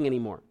talking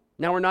anymore.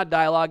 Now we're not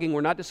dialoguing.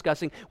 We're not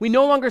discussing. We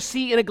no longer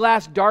see in a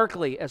glass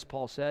darkly, as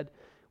Paul said.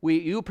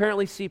 You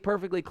apparently see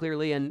perfectly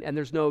clearly, and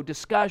there's no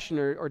discussion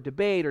or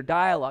debate or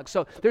dialogue.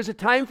 So there's a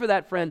time for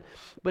that, friend,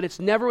 but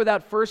it's never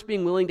without first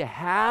being willing to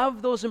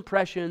have those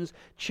impressions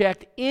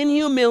checked in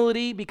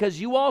humility, because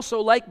you also,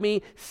 like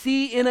me,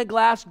 see in a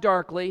glass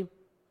darkly.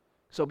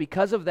 So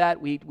because of that,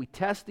 we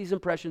test these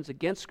impressions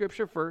against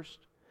Scripture first,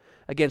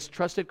 against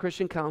trusted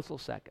Christian counsel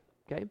second,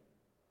 okay?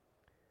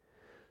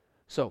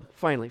 So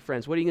finally,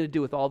 friends, what are you going to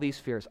do with all these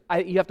fears?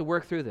 You have to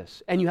work through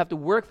this, and you have to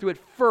work through it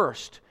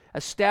first,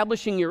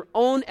 establishing your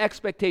own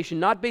expectation,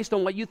 not based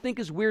on what you think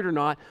is weird or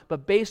not,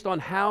 but based on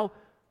how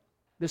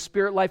the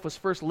Spirit life was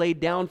first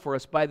laid down for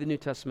us by the New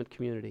Testament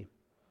community.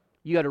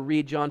 You got to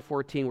read John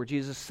 14, where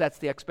Jesus sets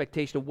the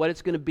expectation of what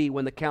it's going to be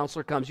when the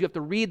counselor comes. You have to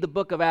read the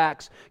book of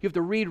Acts. You have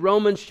to read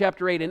Romans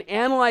chapter 8 and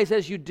analyze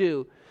as you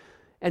do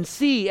and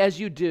see as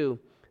you do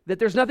that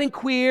there's nothing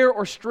queer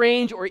or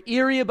strange or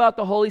eerie about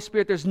the Holy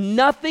Spirit. There's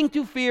nothing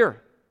to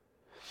fear.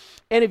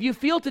 And if you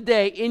feel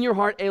today in your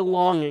heart a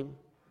longing,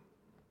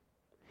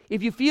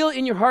 if you feel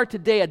in your heart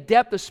today a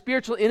depth of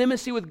spiritual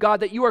intimacy with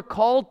God that you are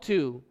called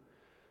to,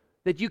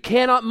 that you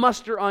cannot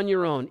muster on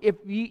your own, if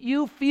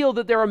you feel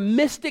that there are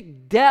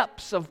mystic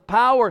depths of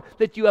power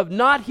that you have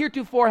not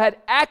heretofore had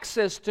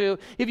access to,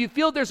 if you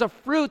feel there's a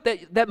fruit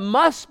that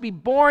must be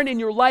born in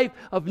your life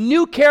of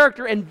new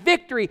character and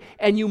victory,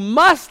 and you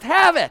must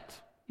have it,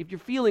 if you're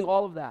feeling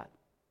all of that,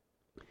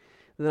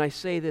 then I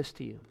say this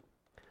to you: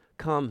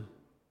 come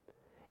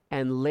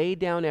and lay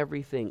down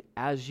everything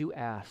as you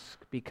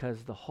ask,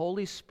 because the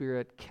Holy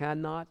Spirit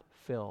cannot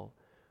fill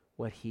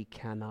what He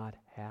cannot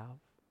have.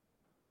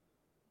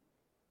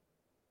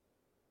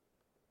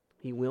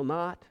 He will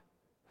not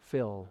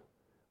fill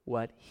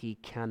what He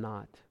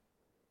cannot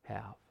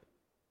have.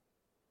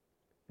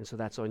 And so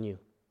that's on you.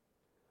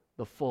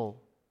 The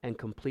full and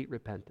complete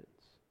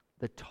repentance,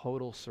 the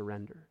total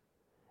surrender,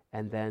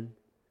 and then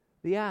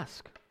the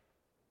ask.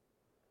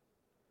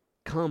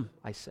 Come,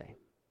 I say,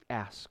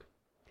 ask.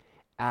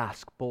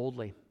 Ask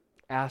boldly.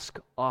 Ask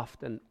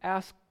often.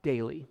 Ask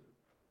daily.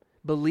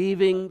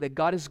 Believing that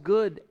God is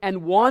good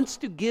and wants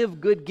to give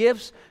good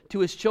gifts to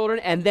His children,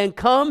 and then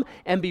come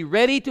and be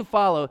ready to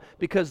follow,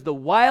 because the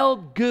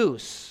wild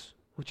goose,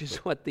 which is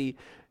what the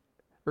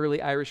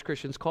early Irish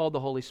Christians called the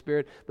Holy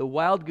Spirit, the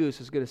wild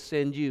goose is going to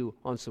send you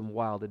on some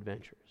wild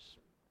adventures.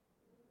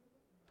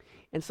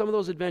 And some of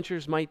those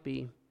adventures might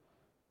be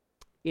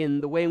in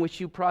the way in which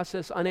you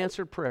process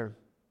unanswered prayer.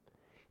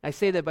 I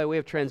say that by way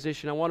of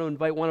transition. I want to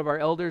invite one of our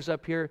elders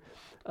up here,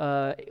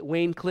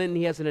 Wayne Clinton.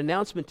 He has an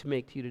announcement to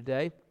make to you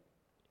today.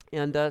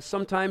 And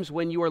sometimes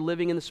when you are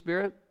living in the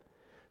Spirit,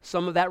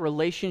 some of that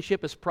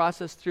relationship is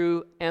processed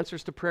through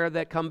answers to prayer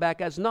that come back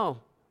as no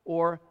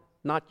or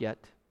not yet.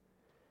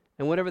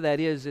 And whatever that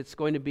is, it's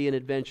going to be an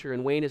adventure.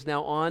 And Wayne is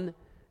now on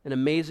an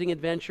amazing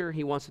adventure.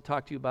 He wants to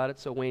talk to you about it.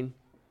 So Wayne,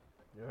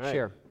 all right.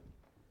 Share.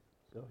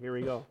 So here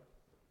we go.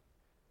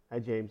 Hi,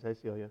 James. Hi,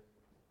 Celia.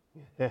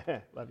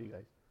 Love you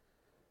guys.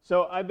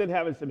 So I've been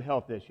having some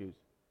health issues.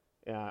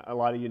 A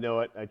lot of you know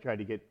it. I tried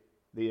to get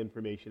the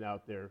information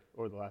out there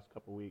over the last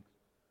couple weeks.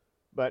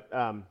 But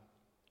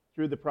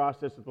through the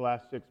process of the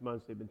last 6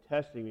 months, they've been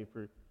testing me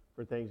for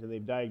things, and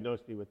they've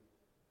diagnosed me with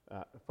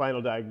a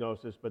final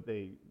diagnosis, but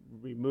they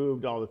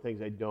removed all the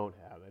things I don't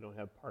have. I don't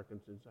have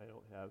Parkinson's. I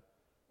don't have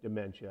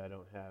dementia. I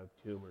don't have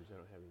tumors. I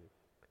don't have anything.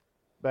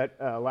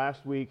 But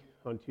last week,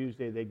 on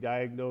Tuesday, they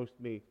diagnosed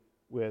me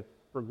with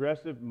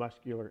progressive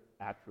muscular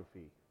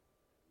atrophy,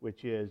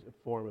 which is a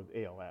form of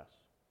ALS,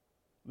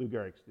 Lou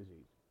Gehrig's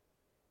disease,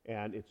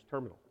 and it's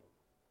terminal.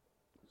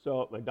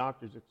 So my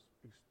doctor's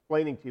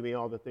explaining to me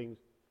all the things,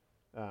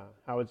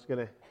 how it's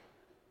going to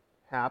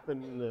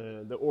happen,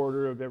 the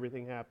order of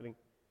everything happening,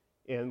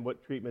 and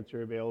what treatments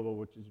are available,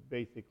 which is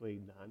basically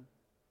none.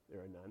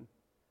 There are none.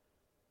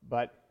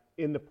 But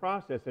in the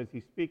process, as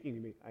he's speaking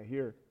to me, I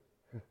hear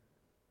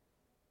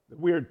the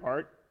weird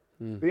part,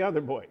 the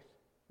other voice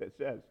that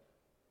says,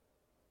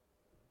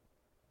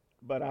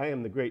 "But I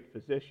am the great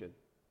physician,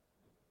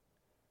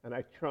 and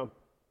I trump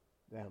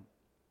them."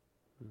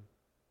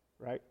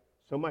 Right?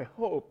 So my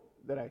hope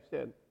that I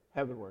said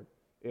heavenward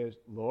is,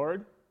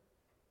 Lord,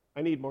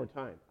 I need more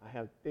time. I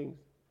have things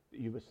that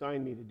you've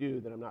assigned me to do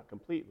that I'm not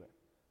complete with.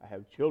 I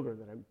have children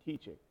that I'm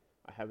teaching.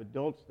 I have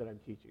adults that I'm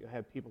teaching. I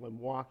have people I'm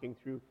walking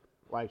through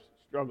life's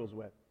struggles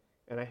with.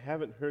 And I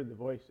haven't heard the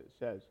voice that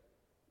says,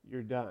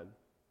 you're done.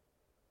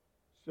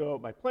 So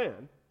my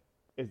plan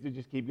is to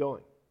just keep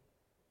going,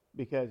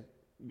 because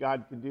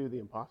God can do the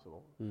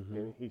impossible.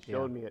 And He's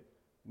shown me it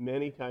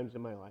many times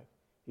in my life.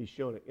 He's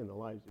shown it in the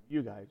lives of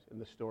you guys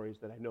and the stories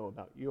that I know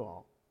about you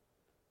all.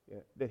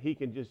 That He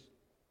can just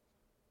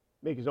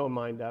make His own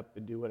mind up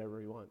and do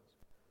whatever He wants.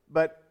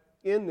 But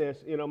in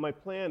this, my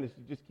plan is to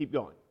just keep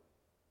going.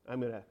 I'm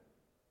going to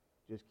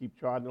just keep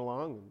trotting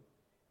along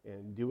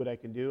and do what I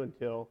can do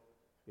until,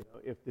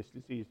 if this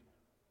disease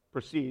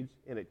proceeds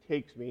and it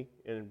takes me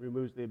and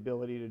removes the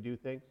ability to do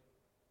things,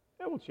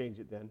 then we'll change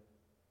it then.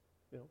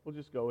 We'll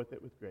just go with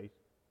it with grace.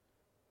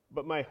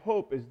 But my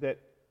hope is that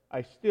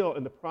I still,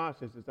 in the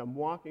process, as I'm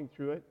walking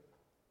through it,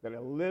 that I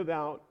live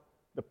out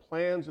the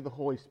plans of the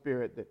Holy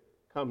Spirit that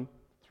come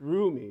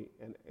through me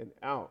and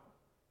out.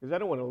 Because I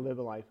don't want to live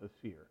a life of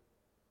fear.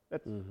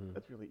 That's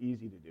really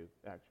easy to do,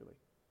 actually.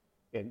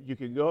 And you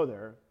can go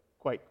there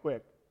quite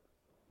quick.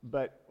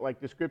 But like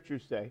the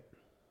scriptures say,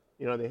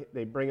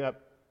 they bring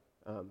up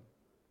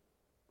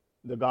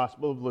the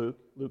Gospel of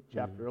Luke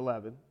chapter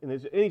 11. And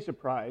is it any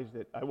surprise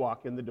that I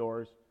walk in the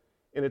doors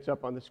and it's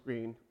up on the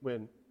screen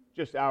when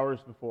just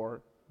hours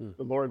before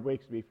the Lord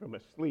wakes me from a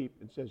sleep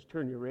and says,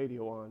 turn your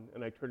radio on,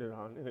 and I turn it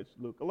on, and it's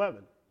Luke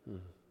 11.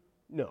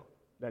 No,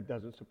 that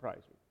doesn't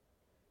surprise me.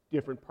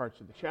 Different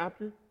parts of the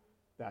chapter,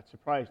 that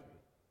surprised me.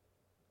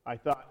 I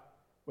thought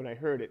when I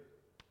heard it,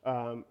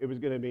 it was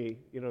going to be,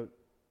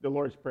 the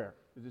Lord's Prayer,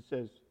 because it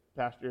says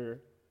Pastor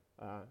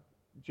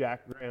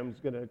Jack Graham's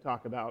going to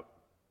talk about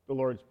the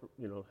Lord's,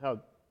 how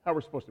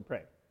we're supposed to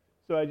pray.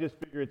 So I just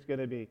figure it's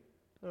going to be,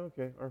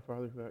 okay, our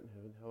Father who art in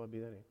heaven, hallowed be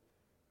thy name.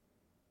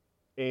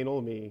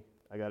 Anal me,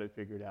 I got it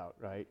figured out,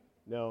 right?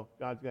 No,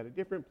 God's got a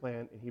different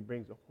plan, and He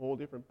brings a whole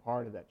different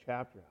part of that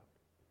chapter out.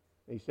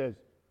 And He says,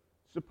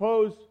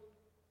 suppose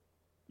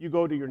you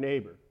go to your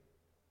neighbor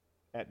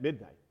at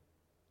midnight,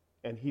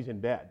 and he's in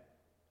bed.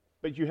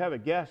 But you have a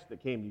guest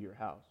that came to your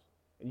house,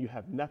 and you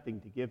have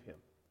nothing to give him.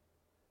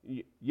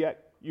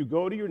 Yet you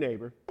go to your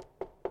neighbor,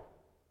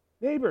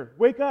 "Neighbor,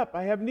 wake up,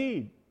 I have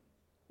need."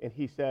 And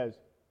he says,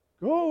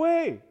 "Go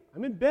away,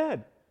 I'm in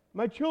bed.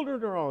 My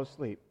children are all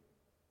asleep."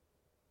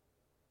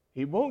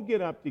 He won't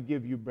get up to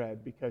give you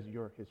bread because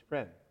you're his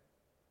friend,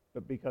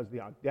 but because the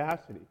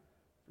audacity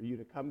for you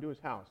to come to his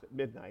house at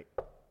midnight,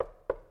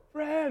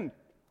 "Friend,"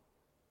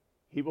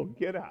 he will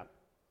get up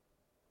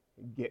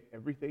and get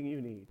everything you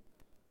need,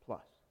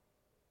 plus.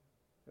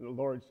 And the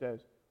Lord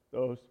says,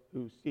 "Those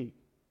who seek,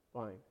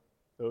 find.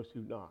 Those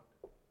who knock,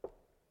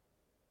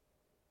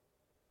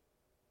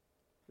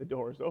 the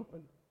door is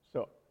open."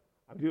 So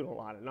I'm doing a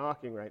lot of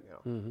knocking right now.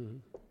 Mm-hmm.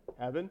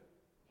 Heaven,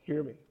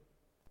 hear me.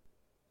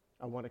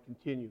 I want to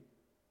continue.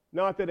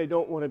 Not that I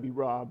don't want to be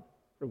robbed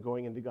from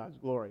going into God's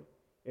glory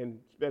and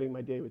spending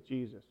my day with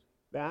Jesus.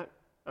 That,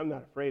 I'm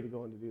not afraid of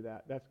going to do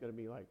that. That's going to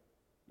be like,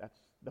 that's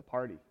the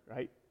party,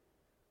 right?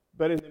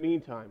 But in the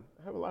meantime,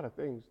 I have a lot of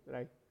things that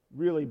I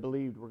really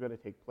believed were going to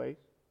take place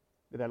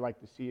that I'd like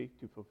to see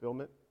to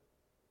fulfillment.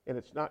 And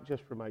it's not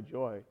just for my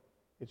joy,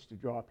 it's to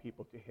draw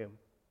people to him.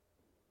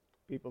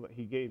 People that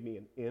he gave me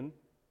an in,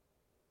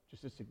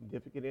 just a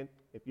significant in.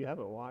 If you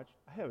haven't watched,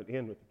 I have an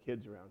in with the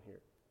kids around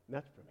here, and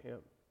that's from him.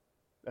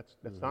 That's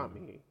not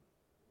me.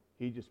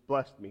 He just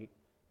blessed me,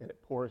 and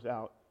it pours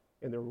out,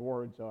 and the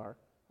rewards are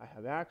I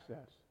have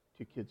access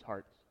to kids'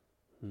 hearts.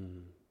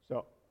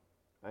 So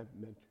I'm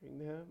mentoring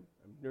them,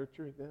 I'm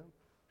nurturing them,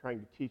 trying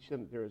to teach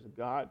them that there is a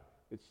God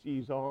that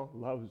sees all,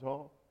 loves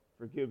all,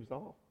 forgives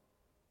all.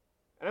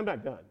 And I'm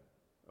not done.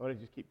 I want to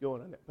just keep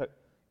going on that. But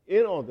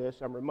in all this,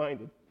 I'm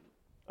reminded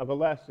of a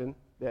lesson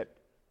that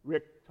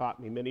Rick taught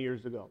me many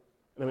years ago.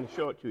 And I'm going to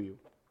show it to you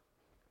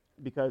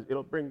because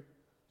it'll bring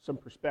some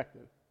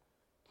perspective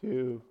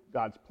to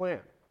God's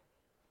plan.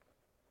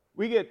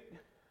 We get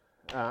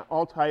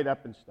all tied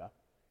up in stuff.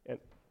 And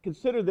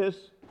consider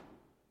this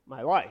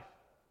my life,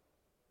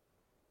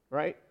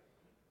 right?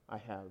 I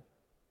have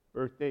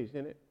birthdays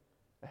in it.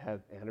 I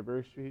have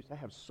anniversaries. I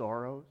have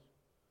sorrows.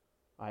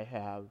 I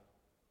have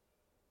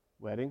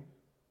weddings.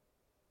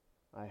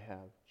 I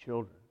have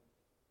children.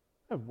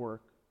 I have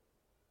work.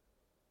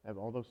 I have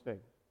all those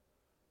things.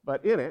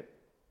 But in it,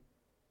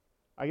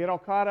 I get all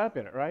caught up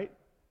in it, right?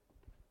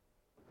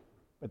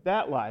 But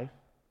that life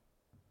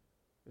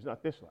is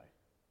not this life.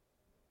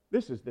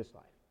 This is this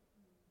life.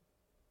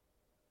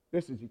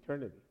 This is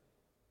eternity.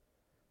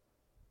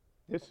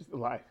 This is the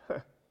life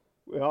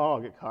we all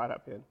get caught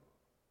up in.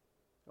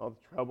 All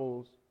the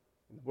troubles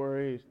and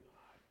worries.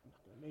 I'm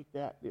not going to make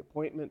that. The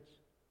appointments,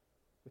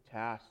 the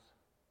tasks,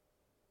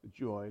 the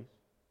joys.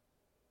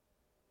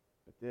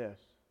 But this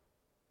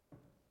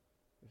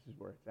is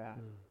where it's at.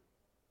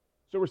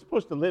 So we're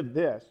supposed to live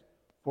this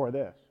for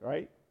this,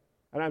 right?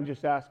 And I'm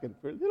just asking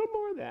for a little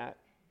more of that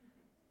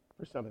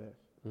for some of this.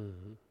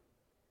 Mm-hmm.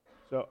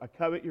 So I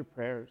covet your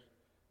prayers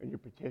and your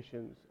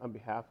petitions on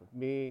behalf of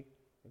me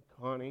and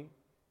Connie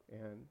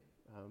and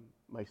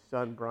my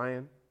son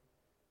Brian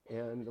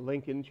and the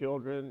Lincoln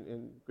children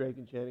and Greg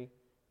and Jenny.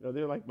 You know,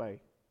 they're like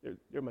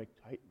they're my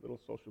tight little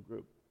social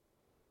group.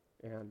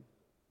 And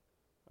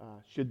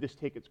should this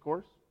take its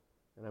course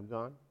and I'm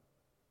gone,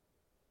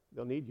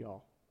 they'll need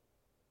y'all.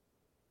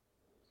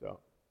 So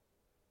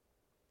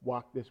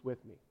walk this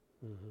with me.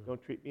 Mm-hmm.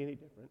 Don't treat me any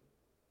different.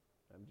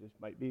 I just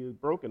might be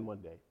broken one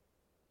day.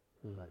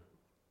 Mm-hmm. But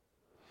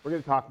we're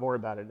going to talk more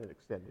about it in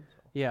extended.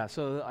 So. Yeah,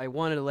 so I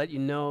wanted to let you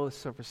know,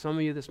 so for some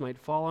of you this might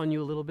fall on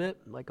you a little bit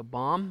like a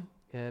bomb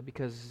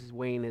because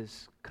Wayne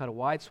has cut a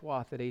wide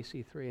swath at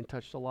AC3 and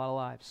touched a lot of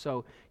lives.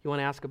 So you want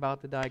to ask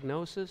about the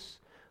diagnosis,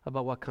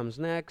 about what comes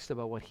next,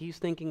 about what he's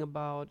thinking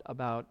about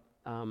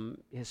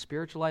his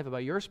spiritual life,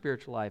 about your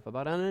spiritual life,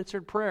 about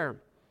unanswered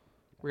prayer.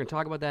 We're going to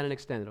talk about that in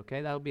extended,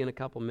 okay? That'll be in a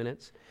couple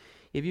minutes.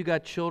 If you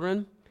got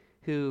children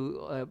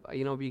who,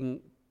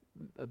 being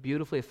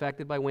beautifully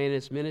affected by Wayne and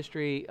his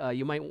ministry,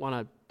 you might want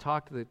to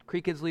talk to the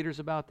Creek Kids leaders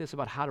about this,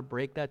 about how to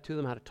break that to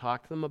them, how to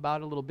talk to them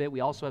about it a little bit.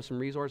 We also have some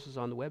resources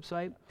on the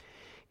website.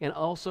 And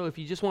also, if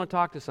you just want to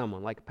talk to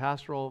someone, like a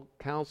pastoral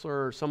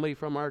counselor or somebody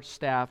from our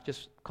staff,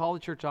 just call the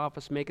church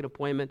office, make an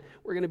appointment.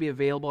 We're going to be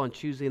available on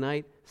Tuesday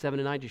night, 7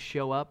 to 9. Just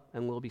show up,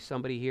 and there'll be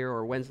somebody here,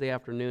 or Wednesday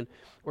afternoon,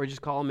 or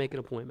just call and make an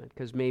appointment,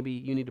 because maybe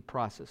you need to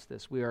process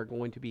this. We are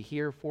going to be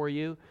here for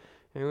you,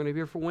 and we're going to be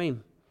here for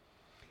Wayne.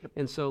 Yep.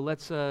 And so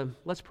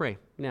let's pray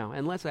now,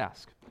 and let's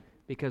ask,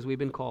 because we've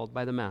been called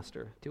by the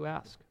Master to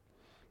ask.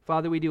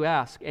 Father, we do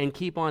ask and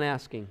keep on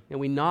asking, and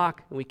we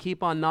knock and we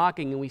keep on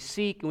knocking, and we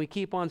seek and we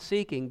keep on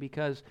seeking,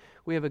 because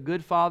we have a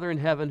good Father in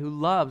heaven who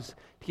loves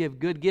to give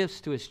good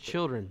gifts to his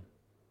children,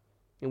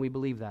 and we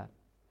believe that.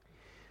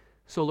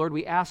 So, Lord,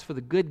 we ask for the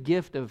good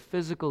gift of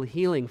physical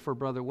healing for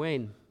Brother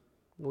Wayne.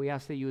 We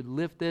ask that you would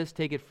lift this,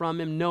 take it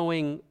from him,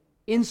 knowing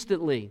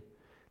instantly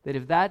that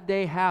if that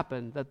day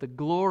happened, that the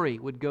glory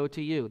would go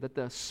to you, that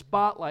the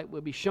spotlight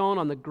would be shown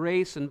on the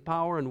grace and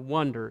power and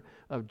wonder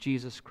of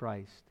Jesus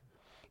Christ.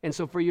 And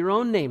so for your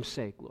own name's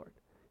sake, Lord,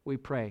 we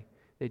pray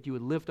that you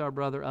would lift our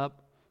brother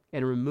up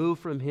and remove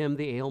from him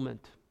the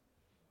ailment.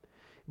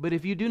 But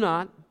if you do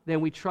not,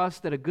 then we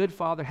trust that a good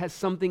Father has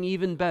something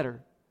even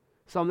better,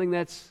 something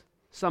that's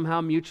somehow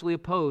mutually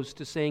opposed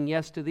to saying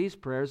yes to these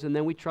prayers, and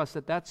then we trust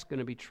that that's going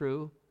to be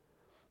true.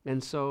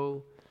 And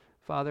so,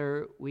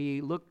 Father,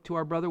 we look to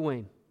our brother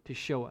Wayne to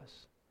show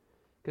us,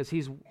 because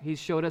he's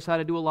showed us how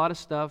to do a lot of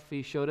stuff.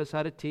 He showed us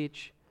how to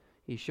teach.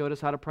 He showed us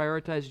how to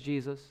prioritize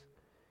Jesus.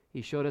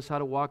 He showed us how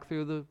to walk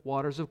through the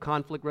waters of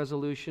conflict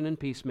resolution and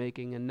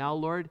peacemaking. And now,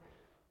 Lord,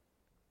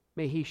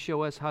 may he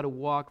show us how to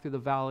walk through the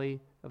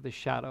valley of the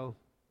shadow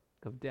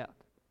of death.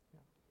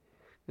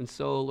 And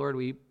so, Lord,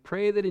 we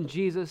pray that in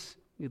Jesus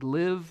we'd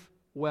live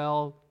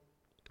well,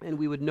 and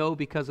we would know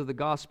because of the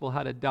gospel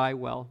how to die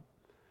well.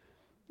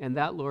 And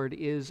that, Lord,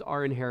 is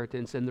our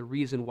inheritance and the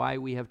reason why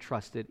we have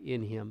trusted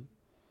in him.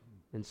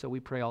 And so we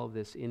pray all of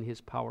this in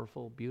his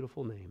powerful,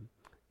 beautiful name.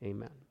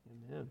 Amen.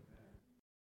 Amen.